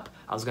showing up,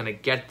 I was gonna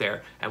get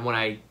there. And when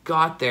I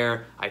got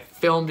there, I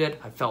filmed it,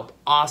 I felt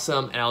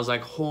awesome, and I was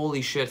like,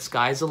 holy shit,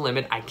 sky's the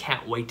limit, I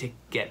can't wait to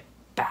get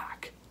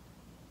back.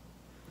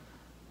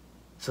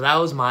 So that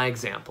was my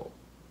example.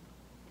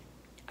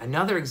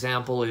 Another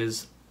example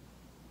is,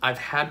 I've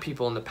had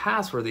people in the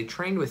past where they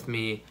trained with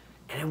me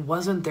and it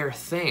wasn't their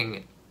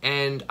thing.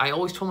 And I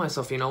always told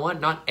myself, you know what?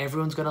 Not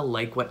everyone's gonna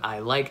like what I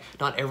like.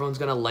 Not everyone's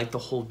gonna like the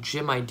whole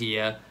gym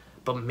idea,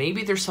 but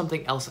maybe there's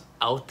something else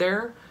out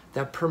there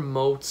that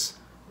promotes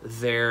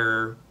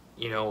their,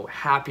 you know,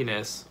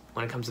 happiness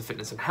when it comes to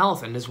fitness and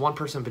health. And there's one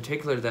person in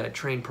particular that I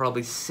trained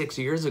probably 6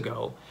 years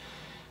ago.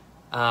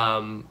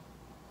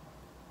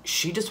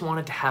 She just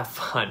wanted to have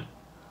fun.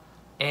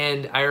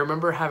 And I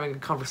remember having a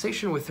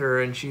conversation with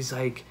her and she's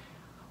like,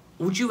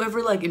 would you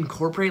ever like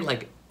incorporate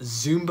like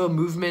Zumba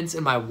movements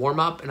in my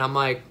warm-up? And I'm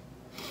like,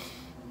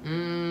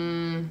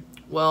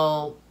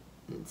 well,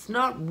 it's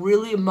not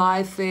really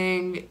my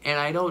thing, and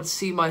I don't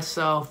see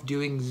myself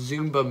doing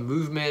Zumba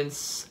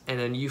movements and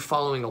then you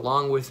following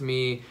along with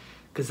me,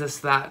 because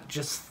that's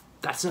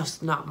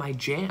just not my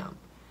jam.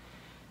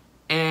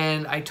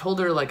 And I told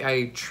her, like,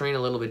 I train a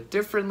little bit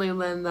differently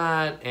than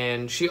that,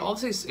 and she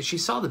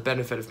saw the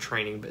benefit of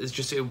training, but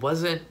it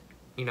wasn't,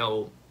 you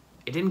know,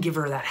 it didn't give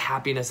her that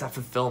happiness, that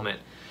fulfillment.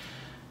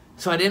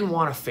 So I didn't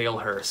want to fail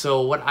her.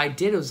 So what I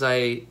did was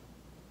I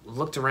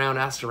looked around,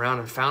 asked around,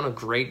 and found a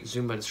great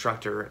Zumba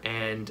instructor.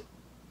 And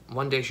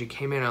one day she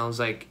came in and I was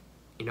like,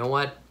 you know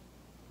what?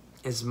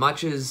 As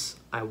much as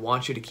I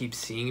want you to keep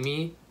seeing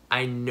me,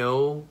 I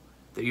know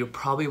that you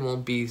probably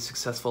won't be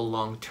successful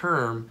long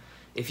term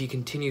if you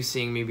continue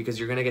seeing me, because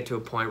you're going to get to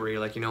a point where you're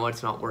like, you know what?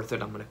 It's not worth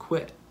it. I'm going to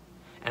quit.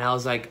 And I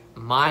was like,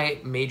 my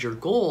major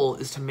goal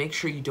is to make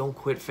sure you don't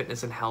quit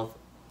fitness and health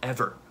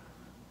ever.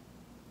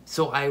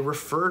 So I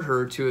referred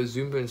her to a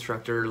Zumba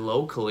instructor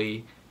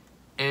locally,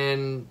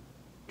 and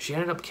she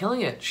ended up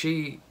killing it.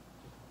 She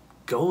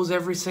goes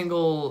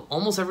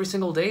almost every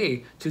single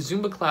day to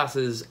Zumba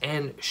classes,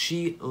 and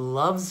she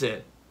loves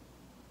it.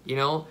 You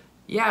know,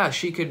 yeah,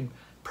 she could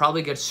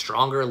probably get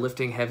stronger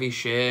lifting heavy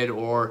shit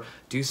or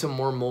do some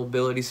more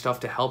mobility stuff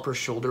to help her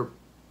shoulder,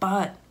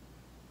 but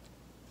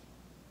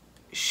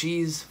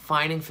she's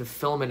finding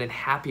fulfillment and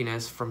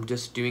happiness from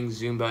just doing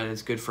Zumba, and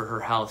it's good for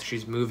her health.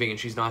 She's moving and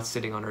she's not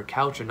sitting on her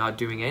couch and not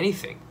doing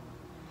anything.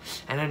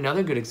 And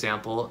another good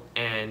example,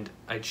 and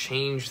I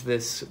changed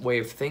this way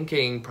of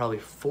thinking probably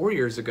 4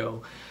 years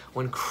ago,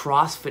 when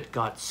CrossFit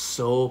got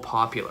so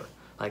popular,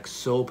 like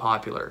so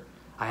popular.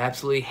 I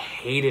absolutely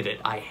hated it.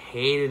 I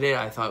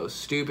thought it was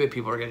stupid.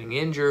 People are getting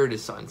injured.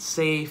 It's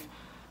unsafe.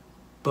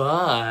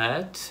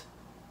 But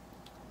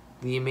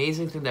the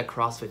amazing thing that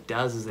CrossFit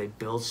does is they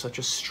build such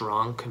a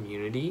strong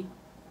community,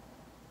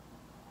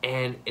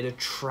 and it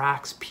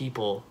attracts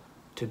people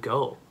to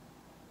go.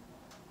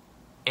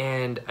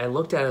 And I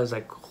looked at it, I was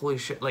like, holy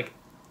shit. Like,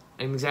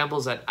 an example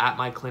is that at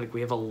my clinic,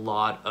 we have a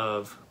lot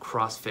of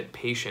CrossFit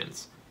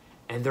patients,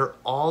 and they're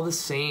all the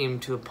same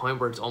to a point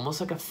where it's almost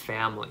like a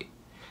family.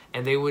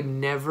 And they would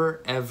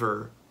never,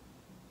 ever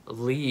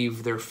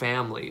leave their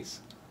families.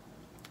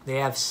 They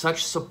have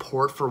such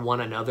support for one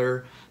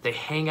another. They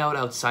hang out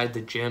outside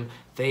the gym.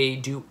 They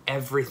do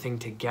everything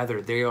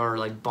together. They are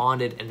like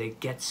bonded, and they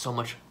get so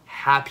much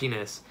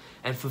happiness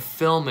and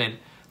fulfillment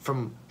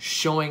from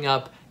showing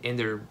up in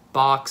their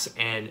box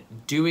and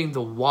doing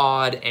the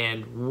WOD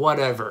and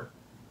whatever.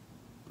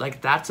 Like,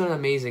 that's an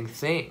amazing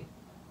thing.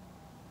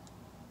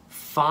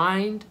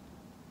 Find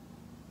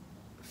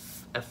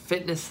a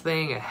fitness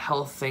thing, a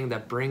health thing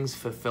that brings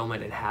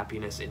fulfillment and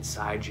happiness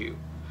inside you,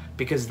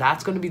 because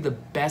that's going to be the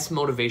best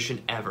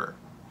motivation ever.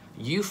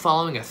 You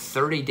following a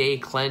 30-day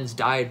cleanse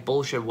diet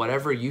bullshit,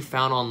 whatever you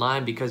found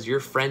online because your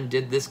friend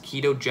did this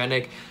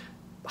ketogenic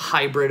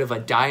hybrid of a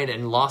diet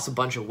and lost a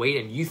bunch of weight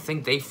and you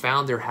think they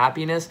found their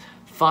happiness,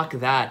 fuck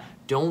that.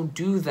 Don't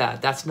do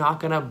that. That's not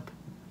gonna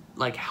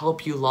like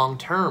help you long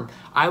term.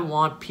 I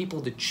want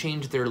people to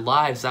change their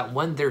lives that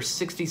when they're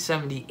 60,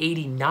 70,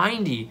 80,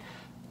 90,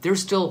 they're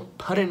still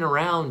putting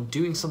around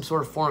doing some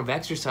sort of form of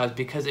exercise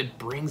because it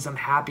brings them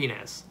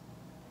happiness.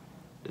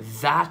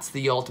 That's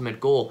the ultimate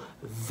goal.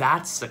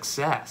 That's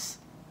success.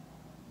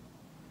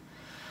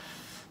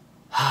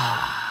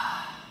 I'm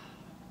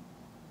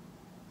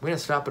going to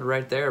stop it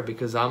right there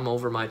because I'm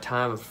over my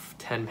time of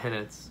 10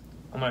 minutes.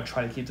 I'm going to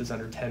try to keep this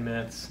under 10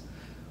 minutes.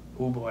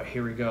 Oh boy,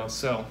 here we go.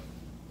 So,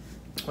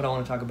 what I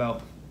want to talk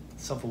about,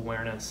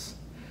 self-awareness.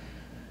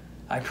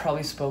 I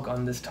probably spoke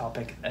on this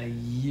topic a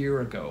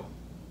year ago,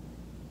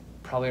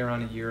 probably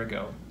around a year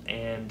ago,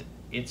 and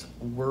it's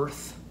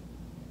worth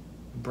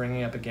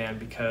bringing up again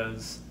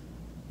because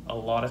a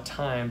lot of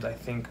times I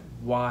think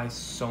why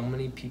so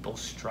many people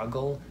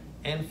struggle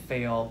and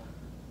fail,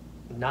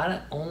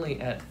 not only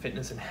at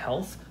fitness and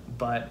health,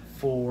 but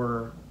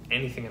for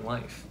anything in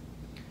life.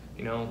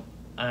 You know,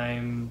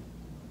 I'm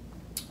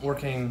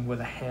working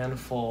with a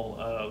handful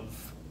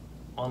of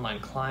online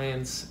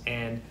clients,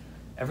 and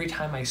every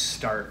time I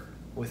start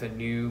with a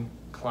new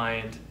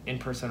client, in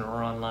person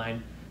or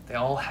online, they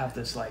all have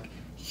this like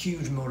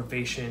huge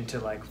motivation to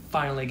like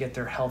finally get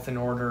their health in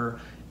order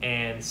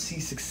and see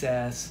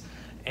success,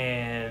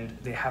 and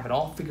they have it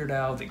all figured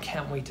out. They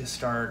can't wait to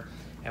start.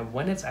 And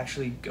when it's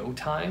actually go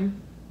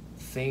time,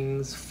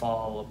 things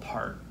fall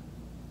apart.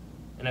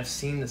 And I've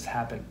seen this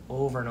happen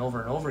over and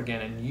over and over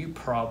again, and you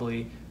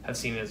probably have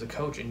seen it as a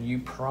coach, and you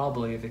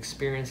probably have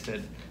experienced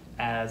it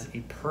as a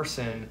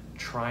person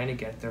trying to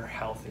get their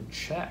health in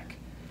check.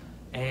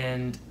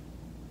 And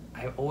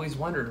I always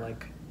wondered,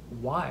 like,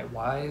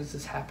 why is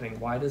this happening?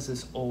 Why does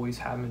this always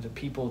happen to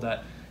people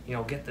that, you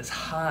know, get this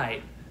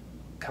high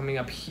coming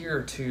up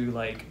here to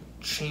like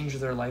change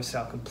their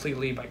lifestyle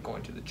completely by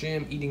going to the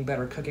gym, eating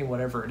better, cooking,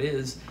 whatever it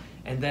is,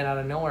 and then out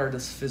of nowhere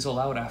just fizzle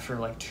out after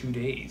like 2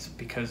 days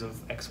because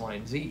of X, Y,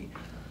 and Z.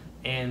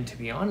 And to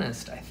be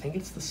honest, I think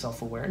it's the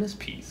self-awareness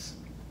piece.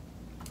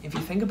 If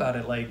you think about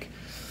it, like,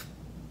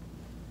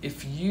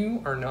 if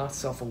you are not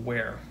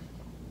self-aware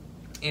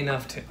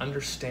enough to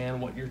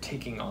understand what you're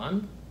taking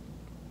on,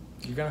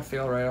 you're gonna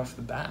fail right off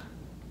the bat.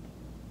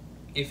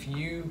 If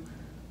you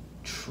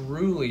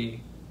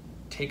truly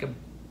take a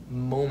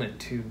moment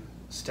to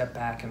step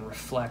back and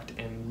reflect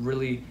and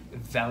really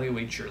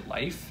evaluate your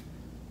life,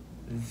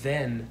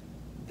 then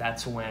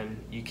that's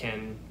when you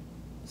can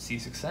see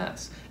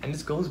success. And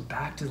this goes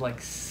back to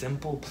like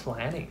simple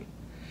planning.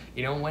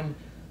 You know, when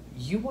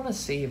you want to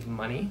save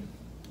money,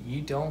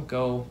 you don't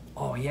go,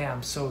 oh yeah,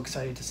 I'm so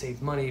excited to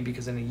save money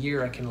because in a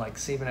year I can like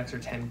save an extra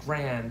 10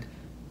 grand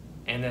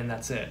and then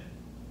that's it.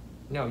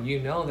 No, you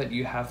know that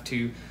you have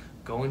to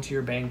go into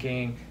your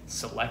banking,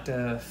 select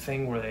a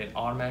thing where it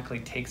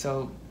automatically takes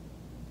out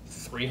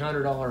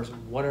 $300,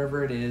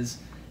 whatever it is,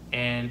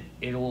 and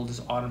it will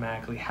just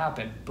automatically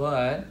happen.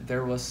 But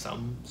there was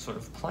some sort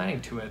of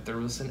planning to it. There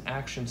was an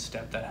action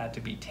step that had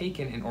to be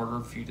taken in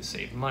order for you to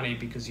save money,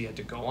 because you had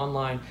to go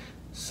online,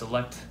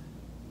 select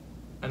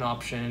an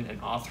option,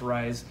 and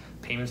authorize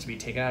payments to be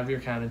taken out of your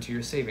account into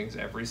your savings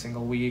every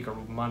single week or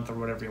month or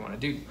whatever you want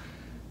to do.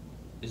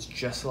 It's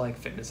just like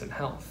fitness and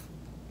health.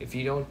 If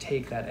you don't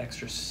take that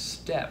extra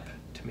step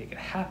to make it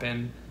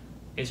happen,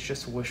 it's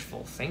just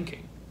wishful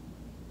thinking.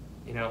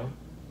 You know,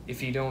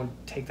 if you don't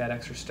take that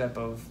extra step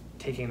of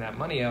taking that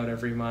money out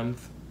every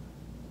month,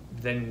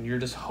 then you're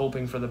just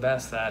hoping for the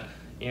best that,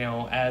 you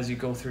know, as you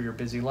go through your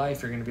busy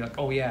life, you're going to be like,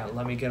 oh yeah,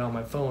 let me get on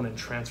my phone and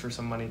transfer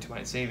some money to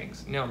my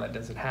savings. No, that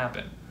doesn't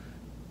happen.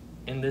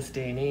 In this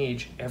day and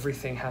age,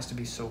 everything has to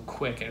be so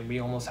quick, and we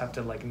almost have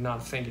to like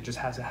not think. It just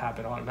has to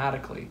happen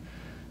automatically.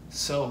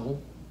 So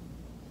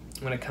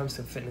when it comes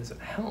to fitness and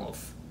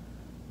health,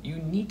 you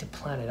need to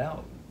plan it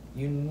out.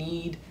 You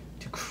need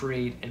to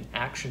create an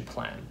action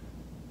plan.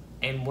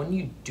 And when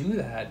you do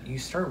that, you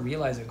start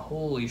realizing,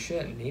 holy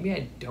shit, maybe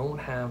I don't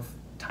have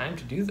time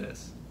to do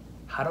this.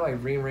 How do I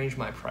rearrange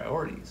my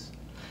priorities?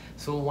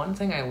 So one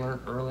thing I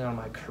learned early on in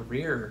my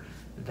career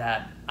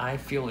that I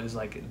feel is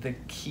like the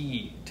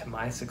key to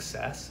my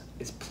success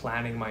is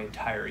planning my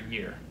entire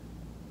year.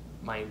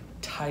 My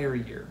entire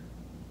year.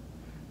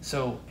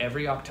 So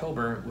every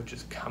October, which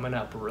is coming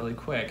up really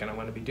quick, and I'm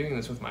going to be doing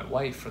this with my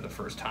wife for the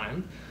first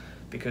time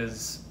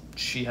because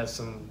she has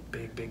some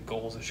big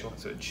goals that she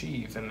wants to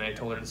achieve, and I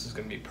told her this is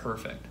going to be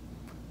perfect.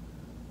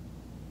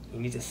 You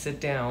need to sit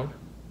down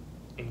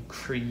and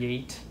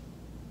create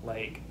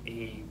like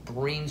a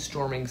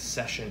brainstorming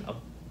session of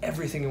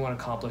everything you want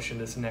to accomplish in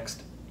this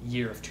next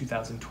year of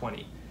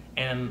 2020.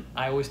 And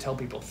I always tell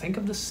people, think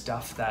of the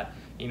stuff that,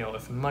 you know,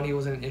 if money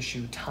wasn't an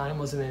issue, time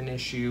wasn't an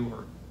issue,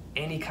 or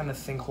any kind of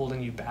thing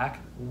holding you back,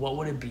 what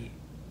would it be?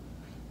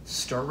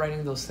 Start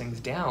writing those things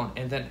down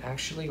and then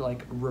actually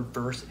like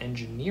reverse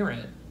engineer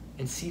it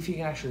and see if you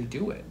can actually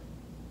do it.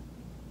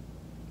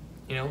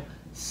 You know,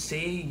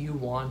 say you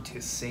want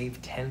to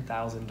save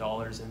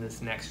 $10,000 in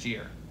this next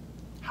year.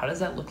 How does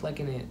that look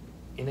like in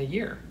a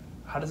year?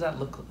 How does that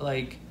look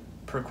like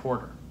per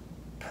quarter?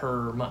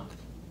 per month,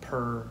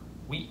 per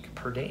week,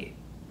 per day.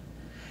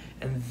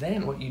 And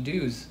then what you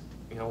do is,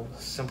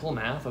 simple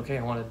math. Okay,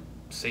 I want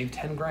to save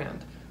 10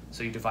 grand.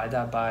 So you divide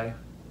that by,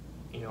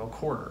 a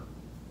quarter.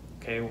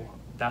 Okay, well,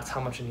 that's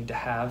how much I need to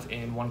have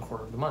in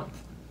 1/4 of the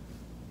month.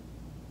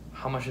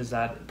 How much is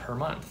that per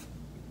month?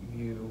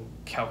 You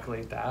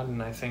calculate that,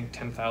 and I think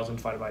 10,000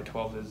 divided by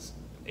 12 is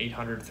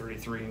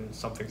 833 and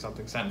something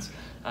cents.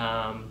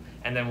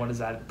 And then what is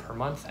that per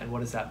month, and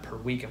what is that per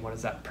week, and what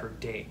is that per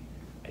day?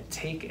 And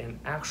take an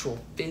actual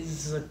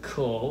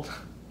physical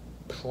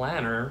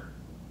planner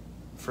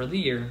for the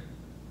year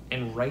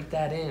and write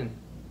that in.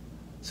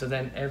 So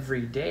then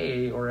every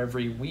day or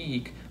every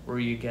week where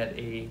you get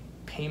a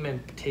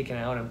payment taken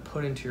out and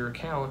put into your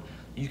account,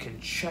 you can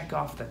check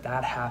off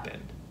that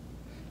happened.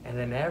 And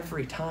then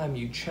every time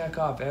you check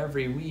off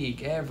every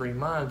week, every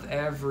month,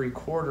 every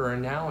quarter,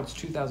 and now it's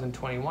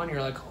 2021,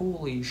 you're like,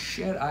 holy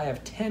shit, I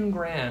have 10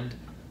 grand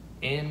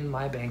in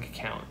my bank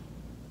account.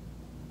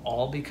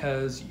 All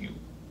because you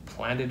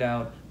planned it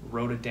out,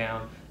 wrote it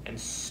down, and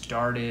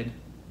started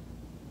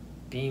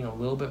being a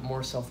little bit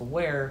more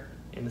self-aware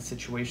in the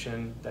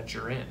situation that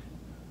you're in.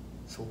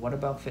 So what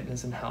about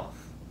fitness and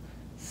health?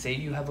 Say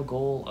you have a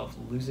goal of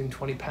losing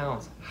 20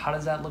 pounds. How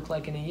does that look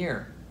like in a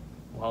year?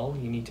 Well,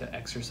 you need to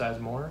exercise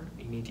more,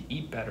 you need to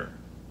eat better.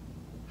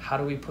 How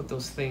do we put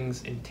those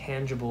things in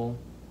tangible,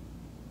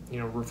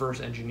 reverse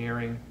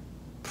engineering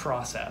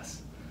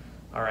process?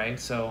 All right,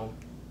 so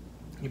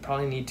you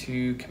probably need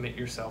to commit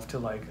yourself to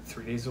like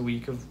 3 days a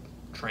week of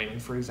training,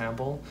 for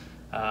example,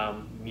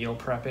 meal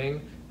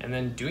prepping, and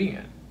then doing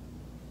it.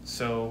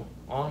 So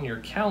on your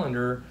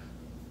calendar,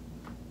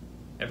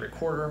 every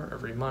quarter,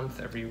 every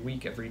month, every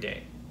week, every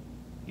day,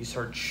 you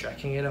start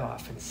checking it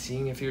off and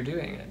seeing if you're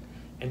doing it.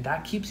 And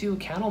that keeps you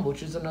accountable,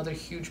 which is another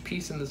huge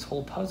piece in this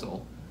whole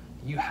puzzle.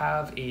 You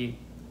have a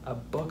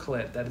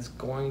booklet that is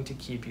going to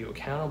keep you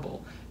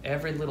accountable.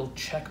 Every little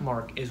check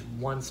mark is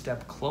one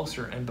step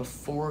closer, and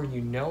before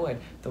you know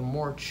it, the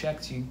more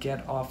checks you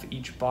get off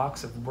each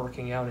box of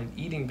working out and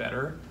eating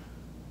better,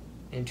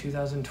 in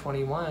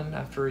 2021,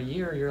 after a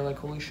year, you're like,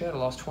 holy shit, I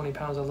lost 20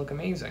 pounds, I look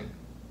amazing.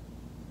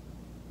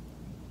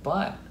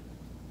 But,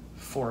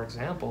 for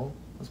example,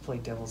 let's play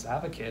devil's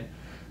advocate,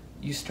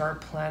 you start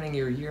planning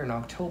your year in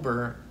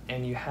October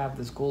and you have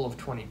this goal of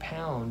 20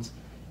 pounds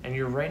and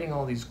you're writing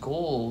all these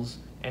goals,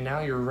 and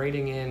now you're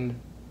writing in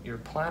your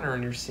planner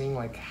and you're seeing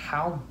like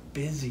how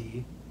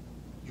busy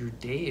your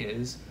day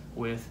is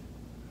with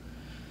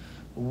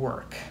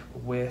work,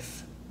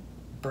 with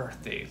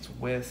birthdays,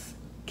 with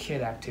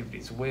kid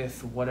activities,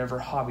 with whatever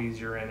hobbies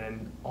you're in,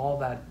 and all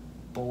that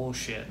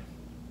bullshit.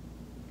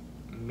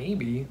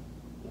 Maybe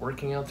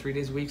working out 3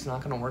 days a week is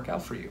not going to work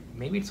out for you.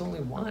 Maybe it's only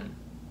one.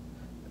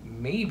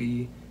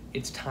 Maybe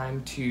it's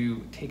time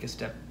to take a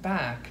step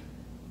back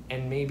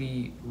and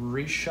maybe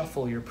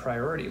reshuffle your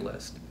priority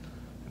list.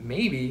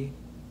 Maybe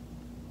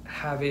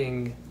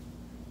having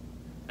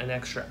an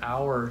extra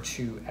hour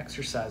to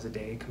exercise a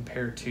day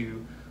compared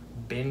to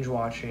binge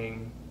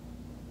watching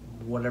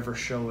whatever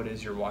show it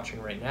is you're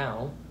watching right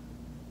now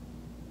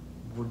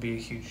would be a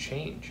huge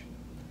change.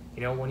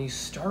 When you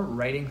start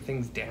writing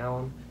things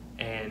down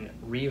and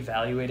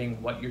reevaluating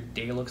what your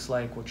day looks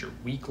like, what your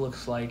week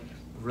looks like,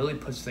 really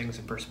puts things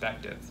in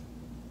perspective.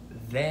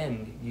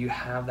 Then you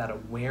have that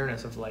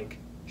awareness of like,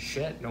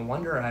 shit, no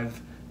wonder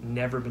I've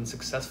never been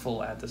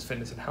successful at this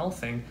fitness and health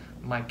thing.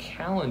 My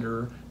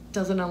calendar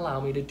doesn't allow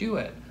me to do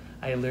it.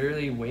 I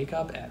literally wake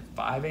up at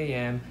 5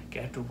 a.m.,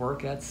 get to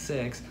work at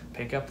 6,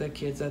 pick up the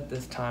kids at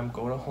this time,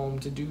 go to home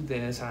to do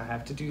this, and I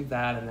have to do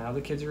that, and now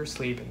the kids are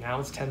asleep, and now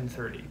it's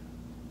 10:30.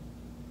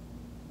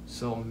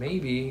 So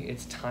maybe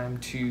it's time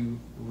to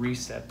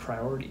reset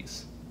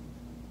priorities.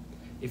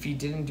 If you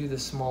didn't do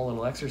this small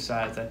little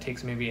exercise that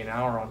takes maybe an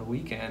hour on the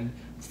weekend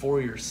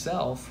for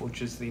yourself,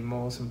 which is the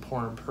most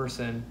important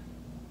person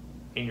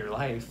in your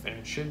life, and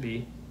it should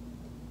be,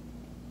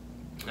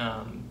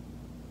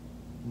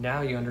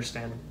 now you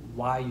understand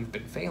why you've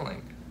been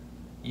failing.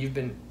 You've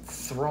been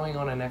throwing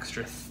on an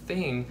extra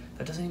thing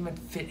that doesn't even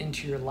fit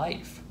into your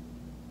life.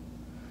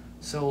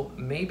 So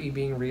maybe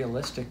being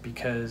realistic,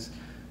 because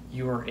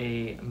you're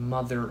a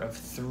mother of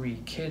 3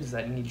 kids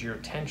that need your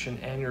attention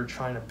and you're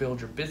trying to build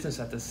your business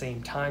at the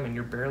same time and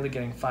you're barely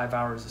getting 5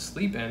 hours of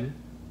sleep in,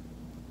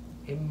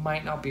 it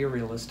might not be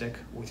realistic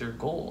with your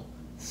goal.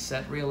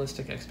 Set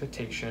realistic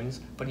expectations,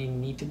 but you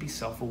need to be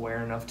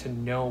self-aware enough to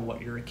know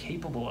what you're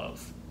capable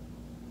of.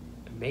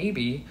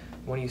 Maybe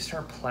when you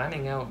start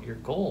planning out your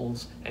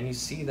goals and you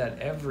see that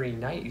every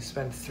night you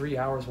spend 3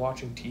 hours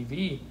watching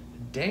TV,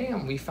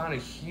 damn, we found a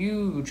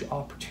huge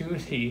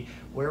opportunity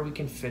where we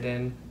can fit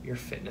in your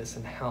fitness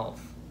and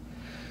health.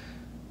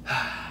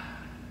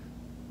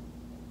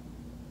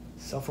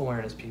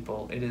 Self-awareness,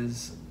 people, it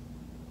is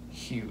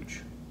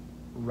huge.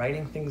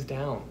 Writing things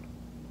down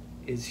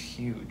is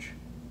huge.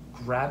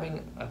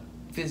 Grabbing a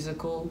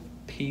physical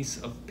piece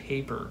of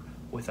paper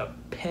with a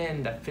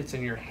pen that fits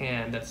in your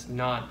hand that's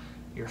not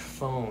your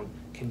phone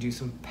can do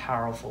some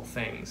powerful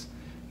things.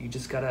 You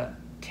just gotta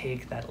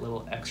take that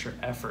little extra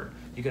effort.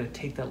 You gotta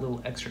take that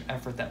little extra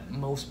effort that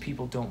most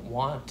people don't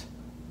want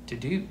to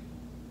do.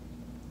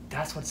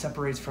 That's what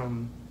separates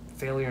from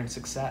failure and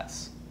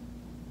success.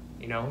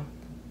 You know,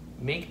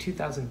 make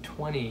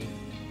 2020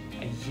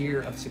 a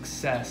year of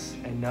success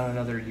and not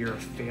another year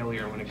of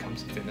failure when it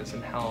comes to fitness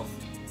and health.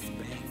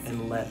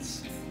 And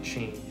let's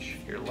change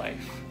your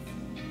life.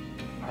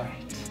 All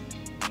right.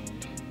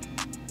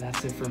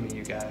 That's it for me,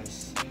 you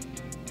guys.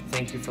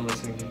 Thank you for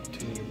listening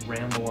to me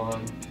ramble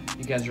on.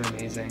 You guys are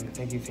amazing.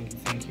 Thank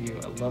you.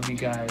 I love you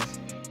guys.